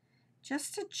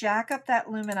 Just to jack up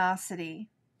that luminosity.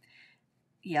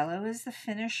 Yellow is the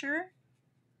finisher.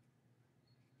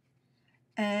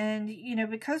 And, you know,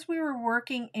 because we were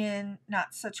working in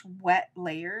not such wet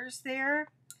layers there,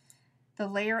 the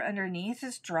layer underneath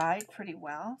is dried pretty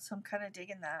well. So I'm kind of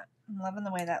digging that. I'm loving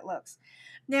the way that looks.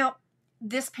 Now,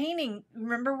 this painting,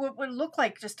 remember what it would look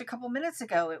like just a couple minutes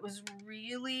ago. It was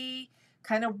really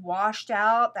kind of washed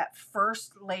out, that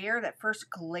first layer, that first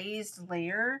glazed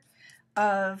layer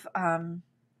of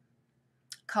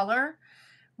color.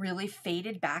 really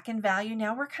faded back in value.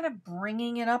 Now we're kind of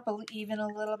bringing it up even a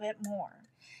little bit more.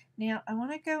 Now I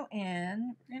want to go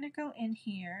in, we're going to go in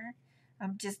here.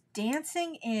 I'm just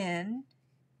dancing in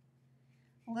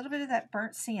a little bit of that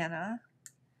burnt sienna.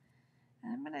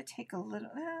 And I'm going to take a little,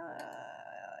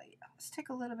 let's take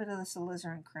a little bit of this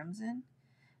alizarin crimson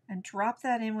and drop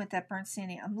that in with that burnt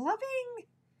sienna. I'm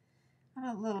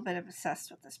a little bit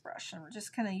obsessed with this brush, and we're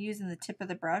just kind of using the tip of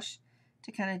the brush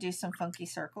to kind of do some funky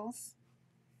circles.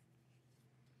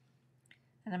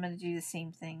 And I'm going to do the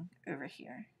same thing over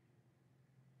here.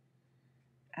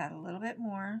 Add a little bit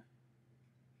more.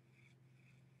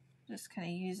 Just kind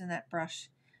of using that brush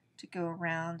to go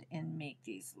around and make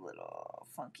these little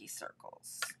funky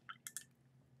circles.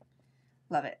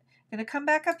 Love it. I'm going to come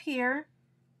back up here.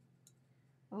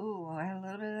 Oh, I had a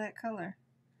little bit of that color.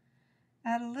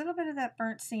 Add a little bit of that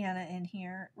burnt sienna in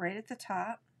here, right at the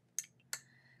top.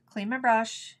 Clean my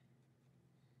brush.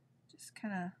 Just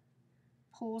kind of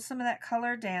pull some of that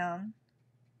color down.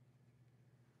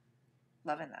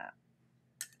 Loving that.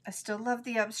 I still love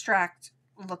the abstract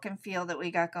look and feel that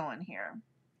we got going here.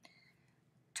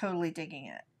 Totally digging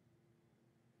it.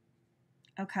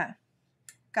 Okay.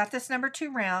 Got this number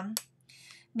 2 round.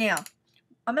 Now,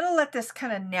 I'm going to let this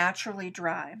kind of naturally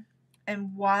dry.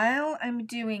 And while I'm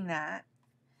doing that,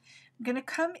 I'm going to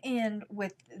come in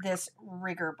with this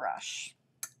rigger brush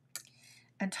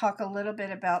and talk a little bit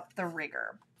about the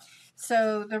rigger.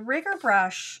 So the rigger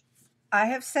brush, I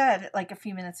have said like a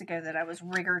few minutes ago that I was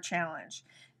rigger challenged.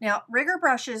 Now, rigger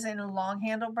brushes in a long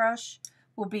handle brush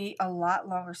will be a lot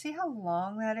longer. See how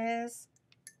long that is?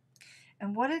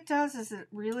 And what it does is it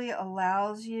really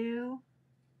allows you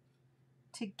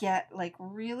to get like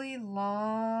really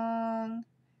long,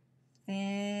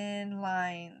 thin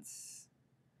lines.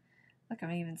 Look,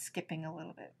 I'm even skipping a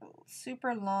little bit.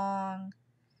 Super long,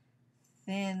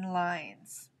 thin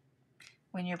lines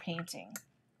when you're painting.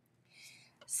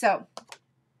 So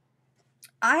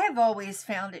I have always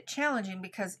found it challenging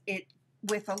because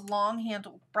with a long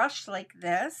handled brush like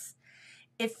this,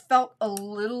 it felt a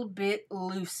little bit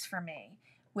loose for me.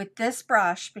 With this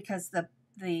brush, because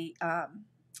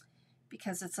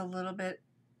because it's a little bit,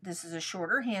 this is a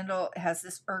shorter handle, it has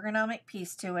this ergonomic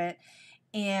piece to it,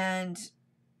 and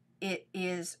it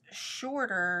is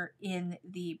shorter in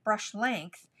the brush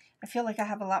length, I feel like I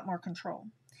have a lot more control.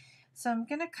 So I'm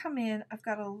going to come in, I've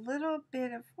got a little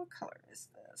bit of, what color is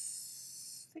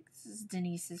this? I think this is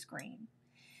Denise's green.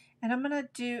 And I'm going to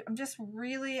do,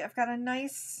 I've got a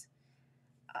nice,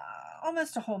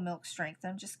 almost a whole milk strength.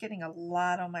 I'm just getting a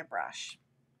lot on my brush.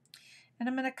 And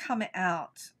I'm going to come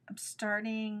out. I'm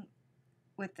starting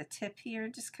with the tip here,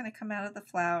 just kind of come out of the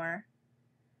flower.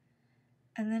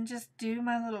 And then just do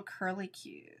my little curly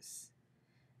cues.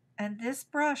 And this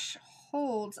brush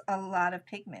holds a lot of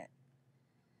pigment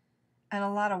and a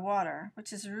lot of water,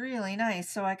 which is really nice.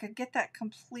 So I could get that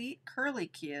complete curly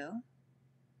cue.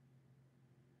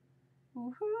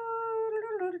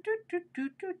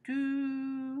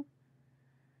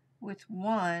 With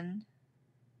one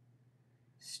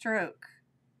stroke.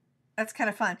 That's kind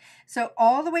of fun. So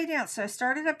all the way down. So I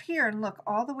started up here, and look,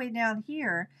 all the way down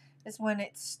here is when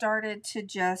it started to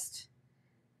just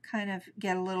kind of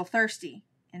get a little thirsty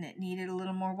and it needed a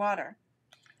little more water.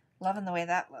 Loving the way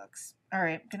that looks. All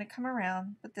right, I'm going to come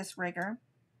around with this rigger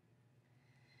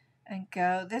and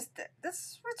go. This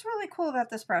what's really cool about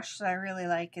this brush that I really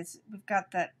like is we've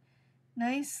got that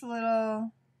nice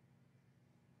little,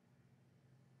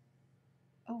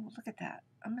 oh, look at that.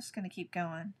 I'm just going to keep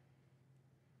going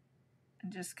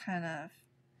and just kind of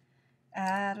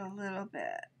add a little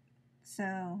bit.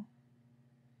 So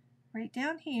right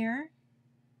down here,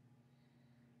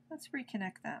 let's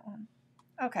reconnect that one.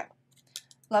 Okay,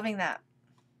 loving that.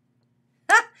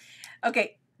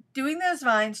 Okay, doing those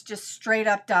vines just straight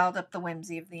up dialed up the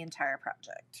whimsy of the entire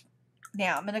project.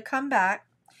 Now I'm going to come back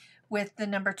with the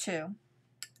number 2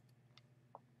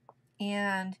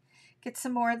 and get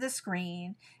some more of this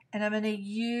green, and I'm going to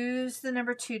use the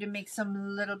number 2 to make some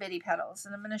little bitty petals.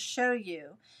 And I'm going to show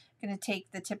you. I'm going to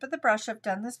take the tip of the brush. I've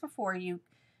done this before.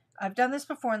 I've done this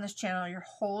before on this channel. You're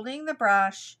holding the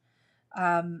brush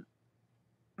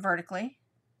vertically.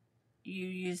 You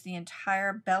use the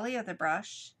entire belly of the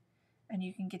brush, and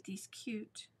you can get these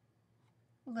cute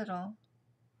little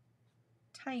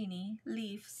tiny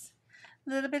leaves. A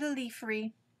little bit of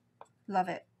leafery. Love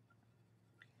it.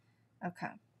 Okay.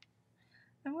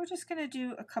 And we're just going to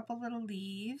do a couple little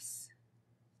leaves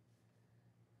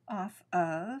off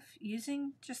of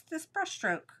using just this brush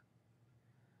stroke.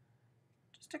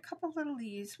 Just a couple little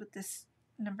leaves with this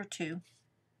number 2.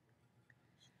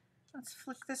 Let's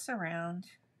flick this around.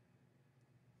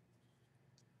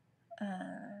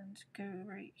 and go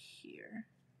right here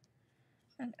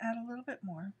and add a little bit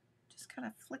more. Just kind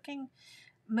of flicking,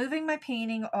 moving my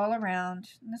painting all around.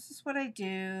 And this is what I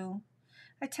do.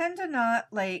 I tend to not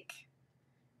like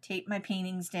tape my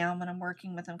paintings down when I'm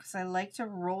working with them because I like to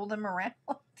roll them around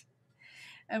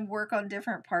and work on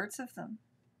different parts of them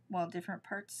while different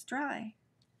parts dry.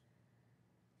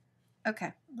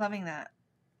 Okay, loving that.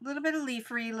 A little bit of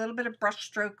leafery, a little bit of brush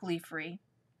stroke leafery.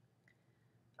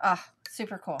 Ah,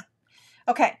 super cool.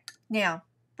 Okay, now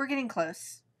we're getting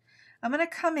close. I'm going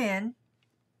to come in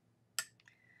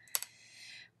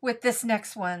with this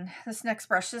next one, this next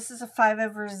brush. This is a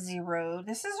 5/0.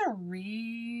 This is a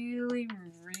really,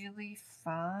 really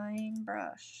fine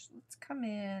brush. Let's come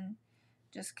in,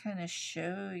 just kind of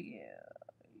show you.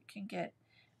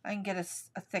 I can get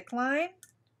a thick line,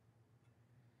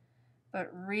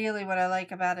 but really what I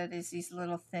like about it is these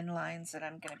little thin lines that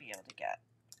I'm going to be able to get.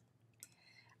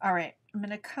 All right, I'm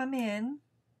going to come in.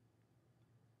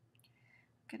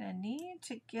 I'm going to need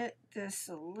to get this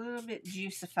a little bit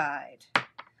juicified.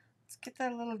 Let's get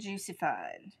that a little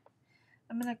juicified.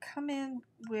 I'm going to come in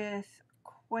with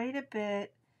quite a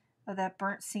bit of that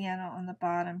burnt sienna on the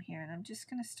bottom here, and I'm just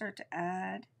going to start to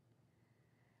add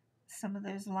some of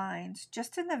those lines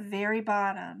just in the very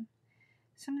bottom.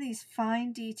 Some of these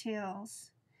fine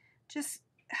details, just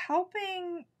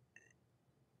helping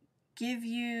give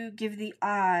the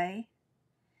eye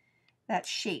that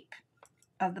shape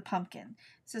of the pumpkin.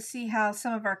 So see how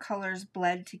some of our colors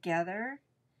bled together?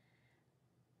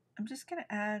 I'm just going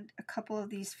to add a couple of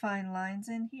these fine lines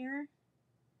in here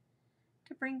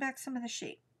to bring back some of the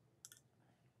shape.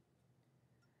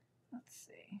 Let's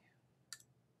see.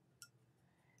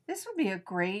 This would be a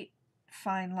great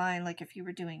fine line, like if you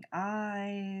were doing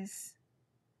eyes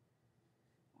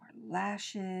or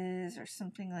lashes or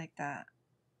something like that.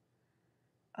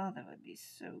 Oh, that would be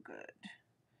so good.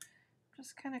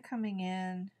 Just kind of coming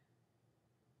in,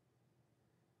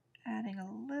 adding a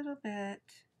little bit,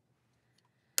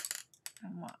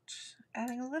 and watch,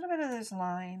 adding a little bit of those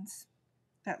lines,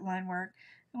 that line work,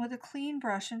 and with a clean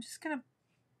brush, I'm just going to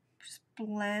just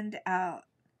blend out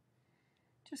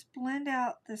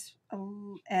this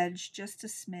edge just a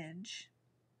smidge.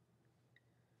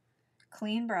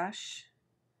 Clean brush,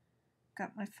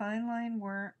 got my fine line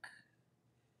work,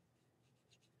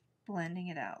 blending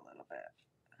it out a little bit.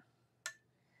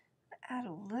 Add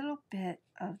a little bit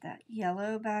of that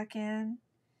yellow back in.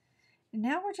 And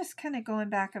now we're just kind of going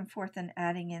back and forth and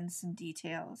adding in some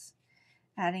details.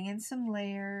 Adding in some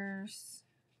layers.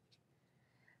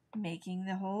 Making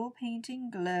the whole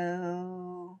painting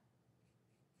glow.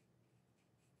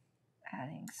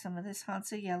 Adding some of this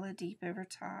Hansa yellow deep over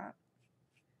top.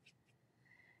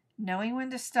 Knowing when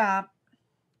to stop.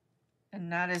 And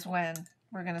that is when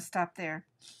we're going to stop there.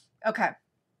 Okay.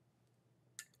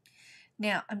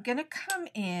 Now I'm going to come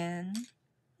in.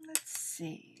 Let's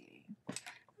see.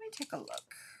 Let me take a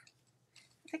look.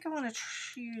 I think I want to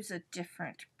choose a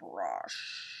different brush.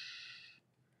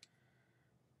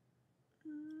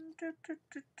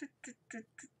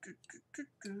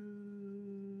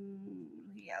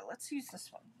 Yeah, let's use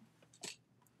this one.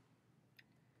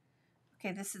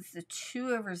 Okay, this is the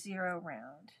 2/0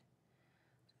 round.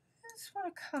 I just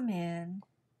want to come in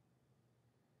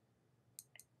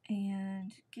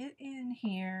and get in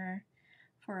here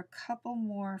for a couple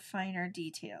more finer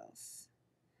details.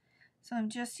 So I'm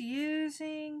just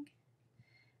using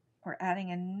or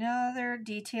adding another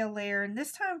detail layer, and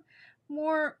this time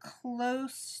more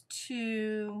close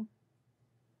to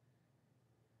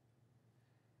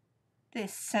the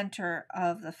center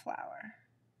of the flower.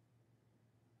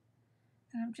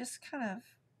 And I'm just kind of,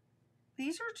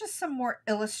 these are just some more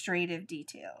illustrative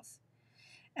details.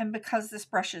 And because this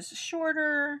brush is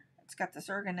shorter, it's got this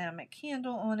ergonomic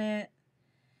handle on it,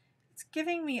 it's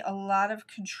giving me a lot of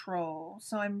control.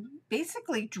 So I'm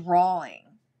basically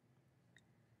drawing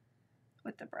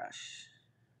with the brush,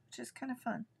 which is kind of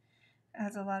fun. It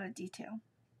adds a lot of detail.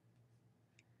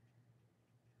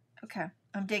 Okay,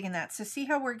 I'm digging that. So see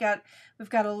how we've got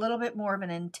a little bit more of an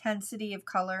intensity of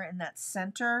color in that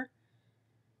center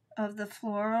of the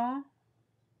floral.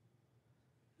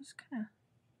 Just kind of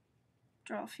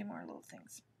draw a few more little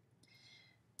things.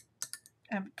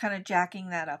 I'm kind of jacking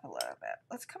that up a little bit.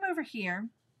 Let's come over here.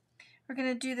 We're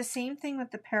going to do the same thing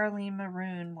with the Pearly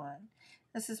Maroon one.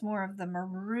 This is more of the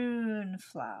maroon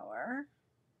flower.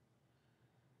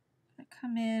 I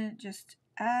come in, just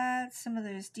add some of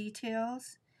those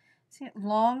details. See,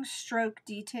 long stroke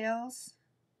details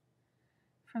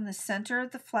from the center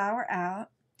of the flower out.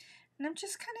 And I'm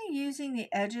just kind of using the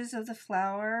edges of the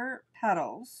flower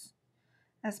petals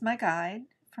as my guide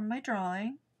from my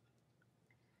drawing.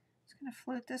 Just going to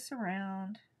float this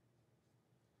around.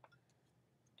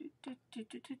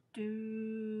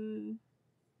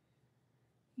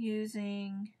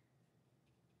 Using,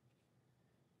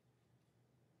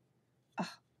 oh,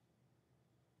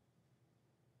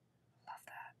 love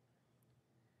that.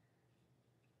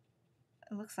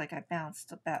 It looks like I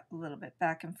bounced about a little bit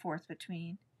back and forth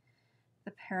between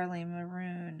the Pearly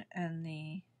Maroon and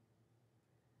the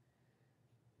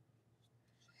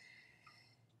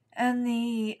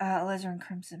alizarin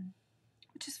crimson,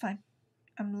 which is fine.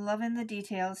 I'm loving the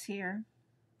details here.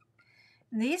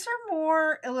 And these are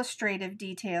more illustrative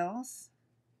details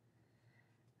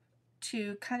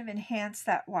to kind of enhance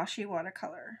that washy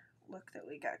watercolor look that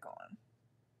we got going.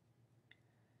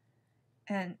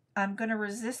 And I'm going to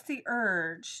resist the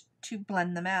urge to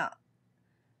blend them out.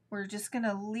 We're just going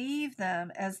to leave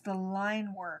them as the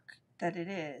line work that it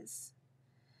is.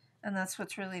 And that's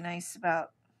what's really nice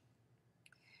about,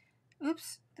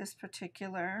 this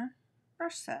particular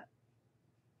brush set.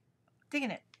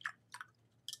 Digging it.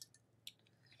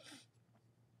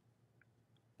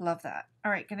 Love that.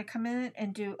 All right, going to come in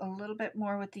and do a little bit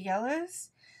more with the yellows.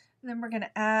 And then we're going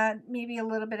to add maybe a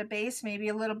little bit of base, maybe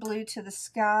a little blue to the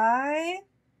sky.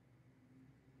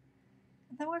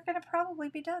 And then we're going to probably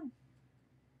be done.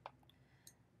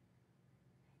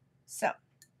 So,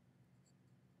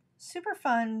 super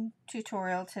fun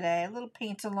tutorial today. A little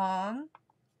paint along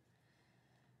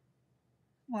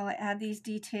while I add these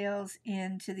details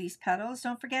into these petals.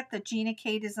 Don't forget the Gina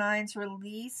K Designs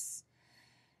release.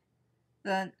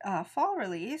 The fall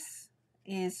release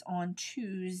is on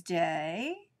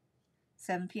Tuesday,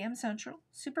 7 p.m. Central.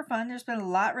 Super fun. There's been a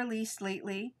lot released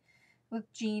lately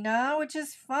with Gina, which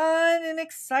is fun and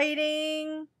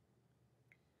exciting.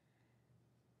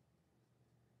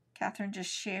 Catherine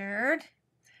just shared.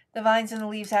 The vines and the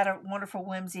leaves add a wonderful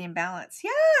whimsy and balance.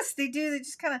 Yes, they do. They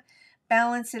just kind of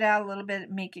balance it out a little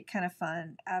bit, make it kind of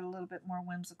fun, add a little bit more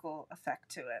whimsical effect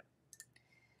to it.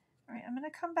 All right, I'm going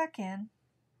to come back in.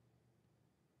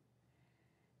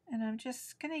 And I'm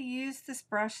just going to use this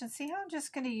brush and see how I'm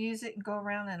just going to use it and go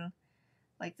around in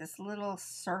like this little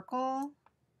circle.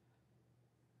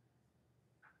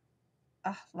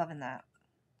 Oh, loving that.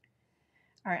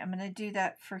 All right, I'm going to do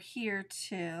that for here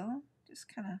too. Just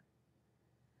kind of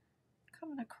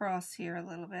coming across here a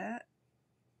little bit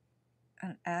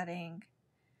and adding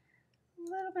a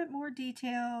little bit more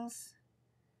details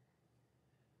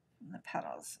from the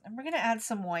petals. And we're going to add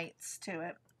some whites to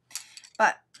it.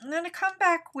 But I'm going to come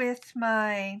back with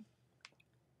my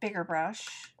bigger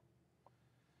brush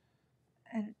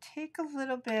and take a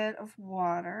little bit of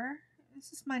water.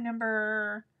 This is my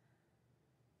number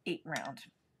 8 round.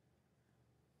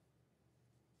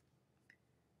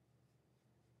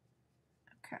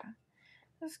 Okay.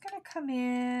 I'm just going to come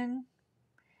in,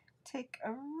 take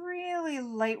a really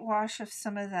light wash of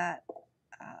some of that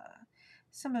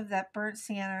burnt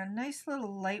sienna, a nice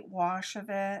little light wash of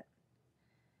it.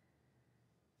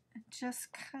 And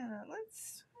just kind of, what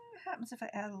happens if I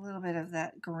add a little bit of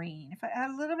that green? If I add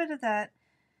a little bit of that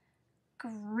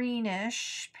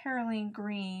greenish, perylene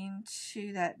green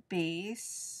to that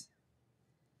base,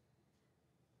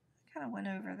 I kind of went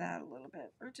over that a little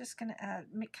bit. We're just going to add,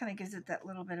 it kind of gives it that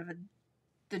little bit of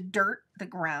the dirt, the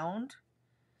ground.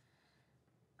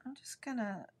 I'm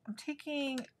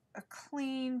taking a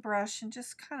clean brush and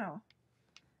just kind of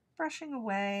brushing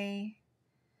away,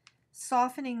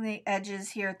 softening the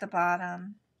edges here at the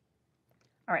bottom.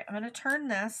 All right, I'm going to turn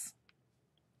this.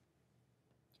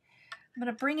 I'm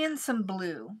going to bring in some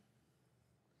blue.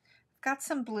 I've got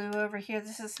some blue over here.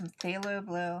 This is some phthalo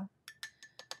blue.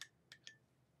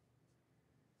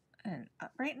 And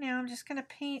right now I'm just going to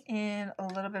paint in a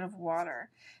little bit of water.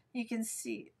 You can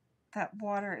see that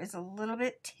water is a little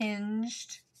bit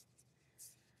tinged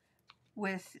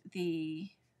with the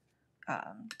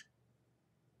let's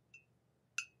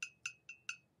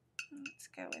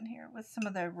go in here with some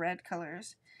of the red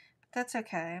colors, but that's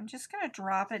okay. I'm just going to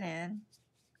drop it in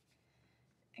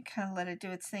and kind of let it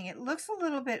do its thing. It looks a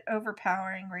little bit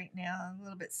overpowering right now, a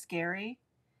little bit scary,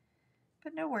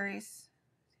 but no worries.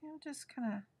 I'm just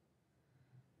kind of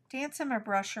dancing my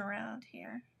brush around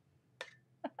here.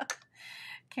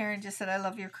 Karen just said, I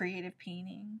love your creative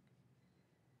painting.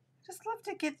 Just love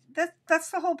to get,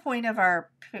 that's the whole point of our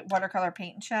watercolor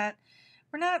paint and chat.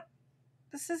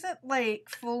 This isn't like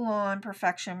full-on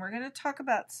perfection. We're going to talk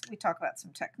about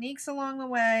some techniques along the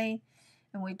way,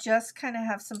 and we just kind of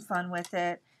have some fun with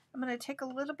it. I'm going to take a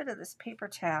little bit of this paper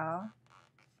towel,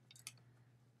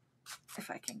 if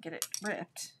I can get it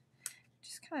ripped.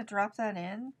 Just kind of drop that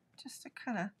in, just to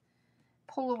kind of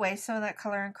pull away some of that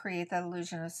color and create that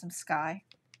illusion of some sky.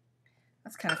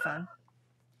 That's kind of fun.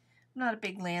 I'm not a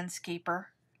big landscape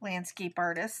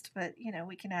artist, but you know,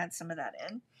 we can add some of that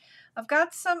in. I've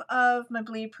got some of my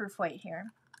bleed proof white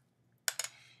here.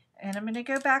 And I'm going to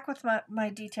go back with my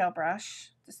detail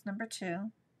brush, this number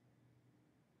 2.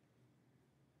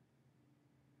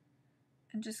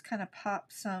 And just kind of pop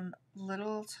some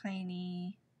little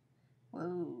tiny,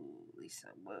 whoa, Lisa,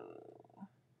 whoa.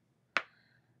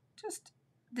 Just,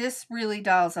 this really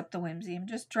dials up the whimsy. I'm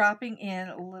just dropping in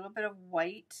a little bit of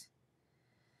white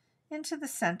into the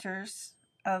centers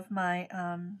of my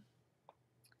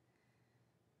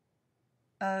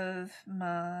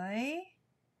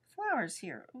flowers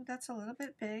here. Oh, that's a little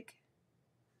bit big.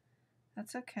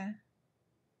 That's okay.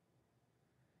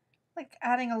 Like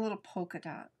adding a little polka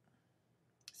dot.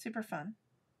 Super fun.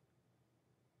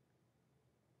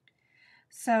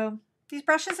 So these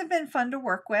brushes have been fun to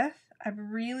work with. I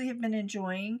really have been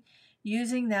enjoying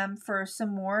using them for some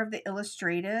more of the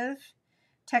illustrative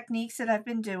techniques that I've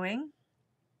been doing.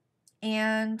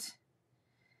 And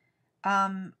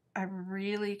I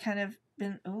really kind of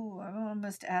been, oh, I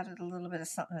almost added a little bit of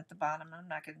something at the bottom. I'm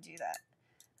not going to do that.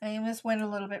 I almost went a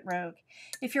little bit rogue.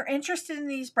 If you're interested in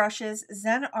these brushes,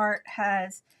 Zen Art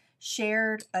has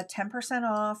shared a 10%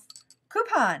 off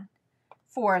coupon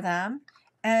for them.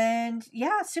 And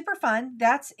yeah, super fun.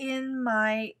 That's in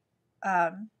my,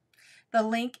 the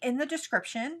link in the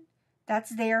description.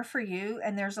 That's there for you.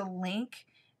 And there's a link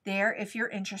there if you're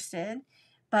interested.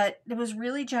 But it was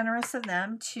really generous of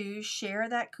them to share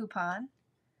that coupon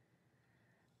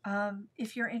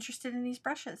if you're interested in these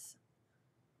brushes.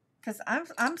 Because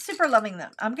I'm super loving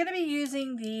them. I'm going to be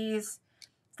using these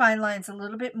fine lines a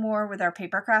little bit more with our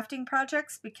paper crafting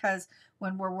projects, because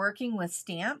when we're working with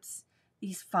stamps,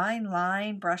 these fine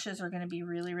line brushes are going to be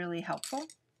really, really helpful.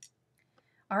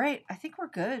 All right, I think we're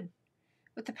good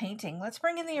with the painting. Let's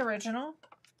bring in the original.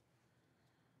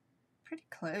 Pretty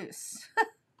close.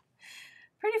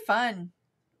 Pretty fun.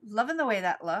 Loving the way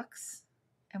that looks.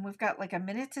 And we've got like a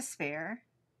minute to spare.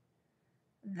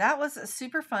 That was a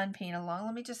super fun paint along.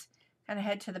 Let me just kind of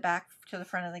head to the back, to the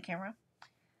front of the camera.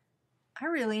 I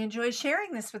really enjoyed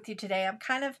sharing this with you today. I'm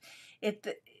kind of,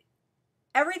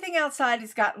 everything outside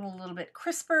has gotten a little bit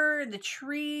crisper. The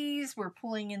trees, we're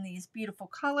pulling in these beautiful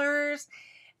colors,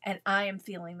 and I am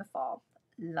feeling the fall.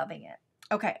 Loving it.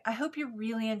 Okay, I hope you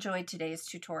really enjoyed today's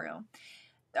tutorial,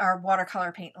 our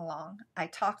watercolor paint along. I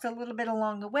talked a little bit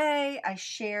along the way. I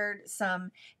shared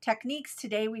some techniques.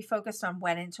 Today we focused on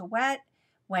wet into wet,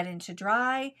 wet into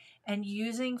dry, and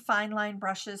using fine line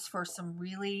brushes for some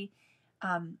really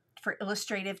for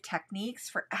illustrative techniques,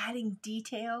 for adding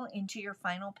detail into your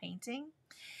final painting.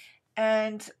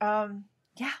 And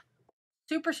yeah,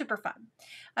 super, super fun.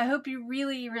 I hope you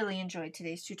really, really enjoyed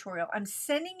today's tutorial. I'm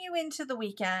sending you into the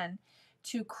weekend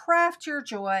to craft your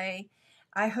joy.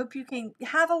 I hope you can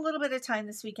have a little bit of time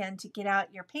this weekend to get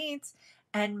out your paints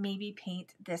and maybe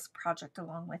paint this project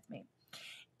along with me.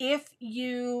 If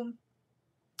you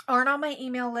aren't on my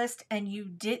email list and you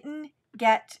didn't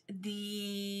get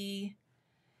the,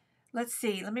 let's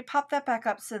see, let me pop that back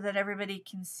up so that everybody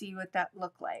can see what that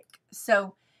looked like.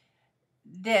 So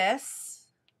this,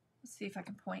 let's see if I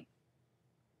can point.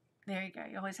 There you go.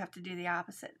 You always have to do the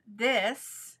opposite.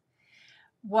 This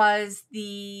was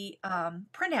the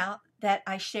printout that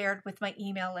I shared with my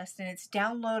email list, and it's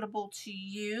downloadable to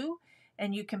you,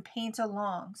 and you can paint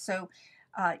along. So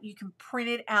you can print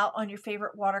it out on your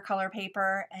favorite watercolor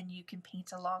paper, and you can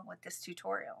paint along with this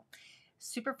tutorial.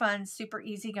 Super fun, super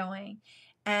easygoing.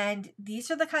 And these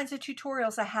are the kinds of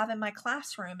tutorials I have in my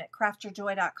classroom at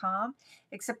craftyourjoy.com,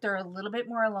 except they're a little bit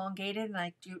more elongated, and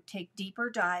I do take deeper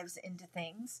dives into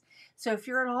things. So if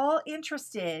you're at all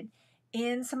interested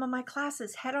in some of my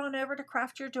classes, head on over to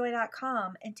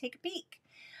craftyourjoy.com and take a peek.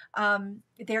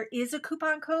 There is a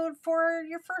coupon code for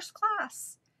your first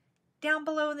class down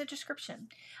below in the description.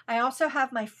 I also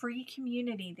have my free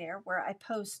community there where I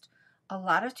post a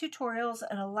lot of tutorials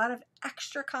and a lot of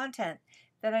extra content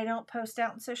that I don't post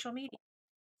out in social media.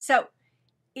 So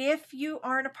if you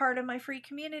aren't a part of my free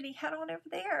community, head on over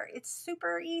there. It's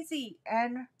super easy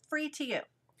and free to you.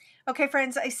 Okay,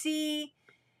 friends, I see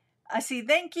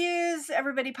thank yous,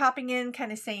 everybody popping in,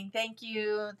 kind of saying thank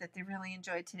you, that they really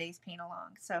enjoyed today's paint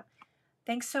along. So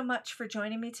thanks so much for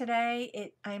joining me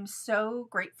today. I'm so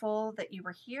grateful that you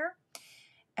were here.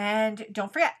 And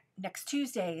don't forget, next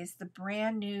Tuesday is the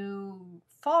brand new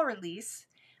fall release.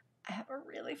 I have a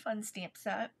really fun stamp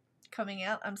set coming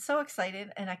out. I'm so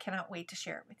excited, and I cannot wait to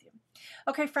share it with you.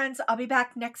 Okay, friends, I'll be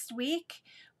back next week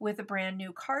with a brand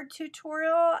new card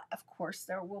tutorial. Of course,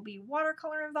 there will be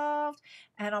watercolor involved,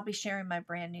 and I'll be sharing my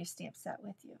brand new stamp set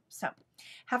with you. So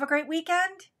have a great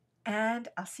weekend, and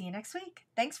I'll see you next week.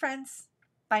 Thanks, friends.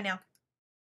 Bye now.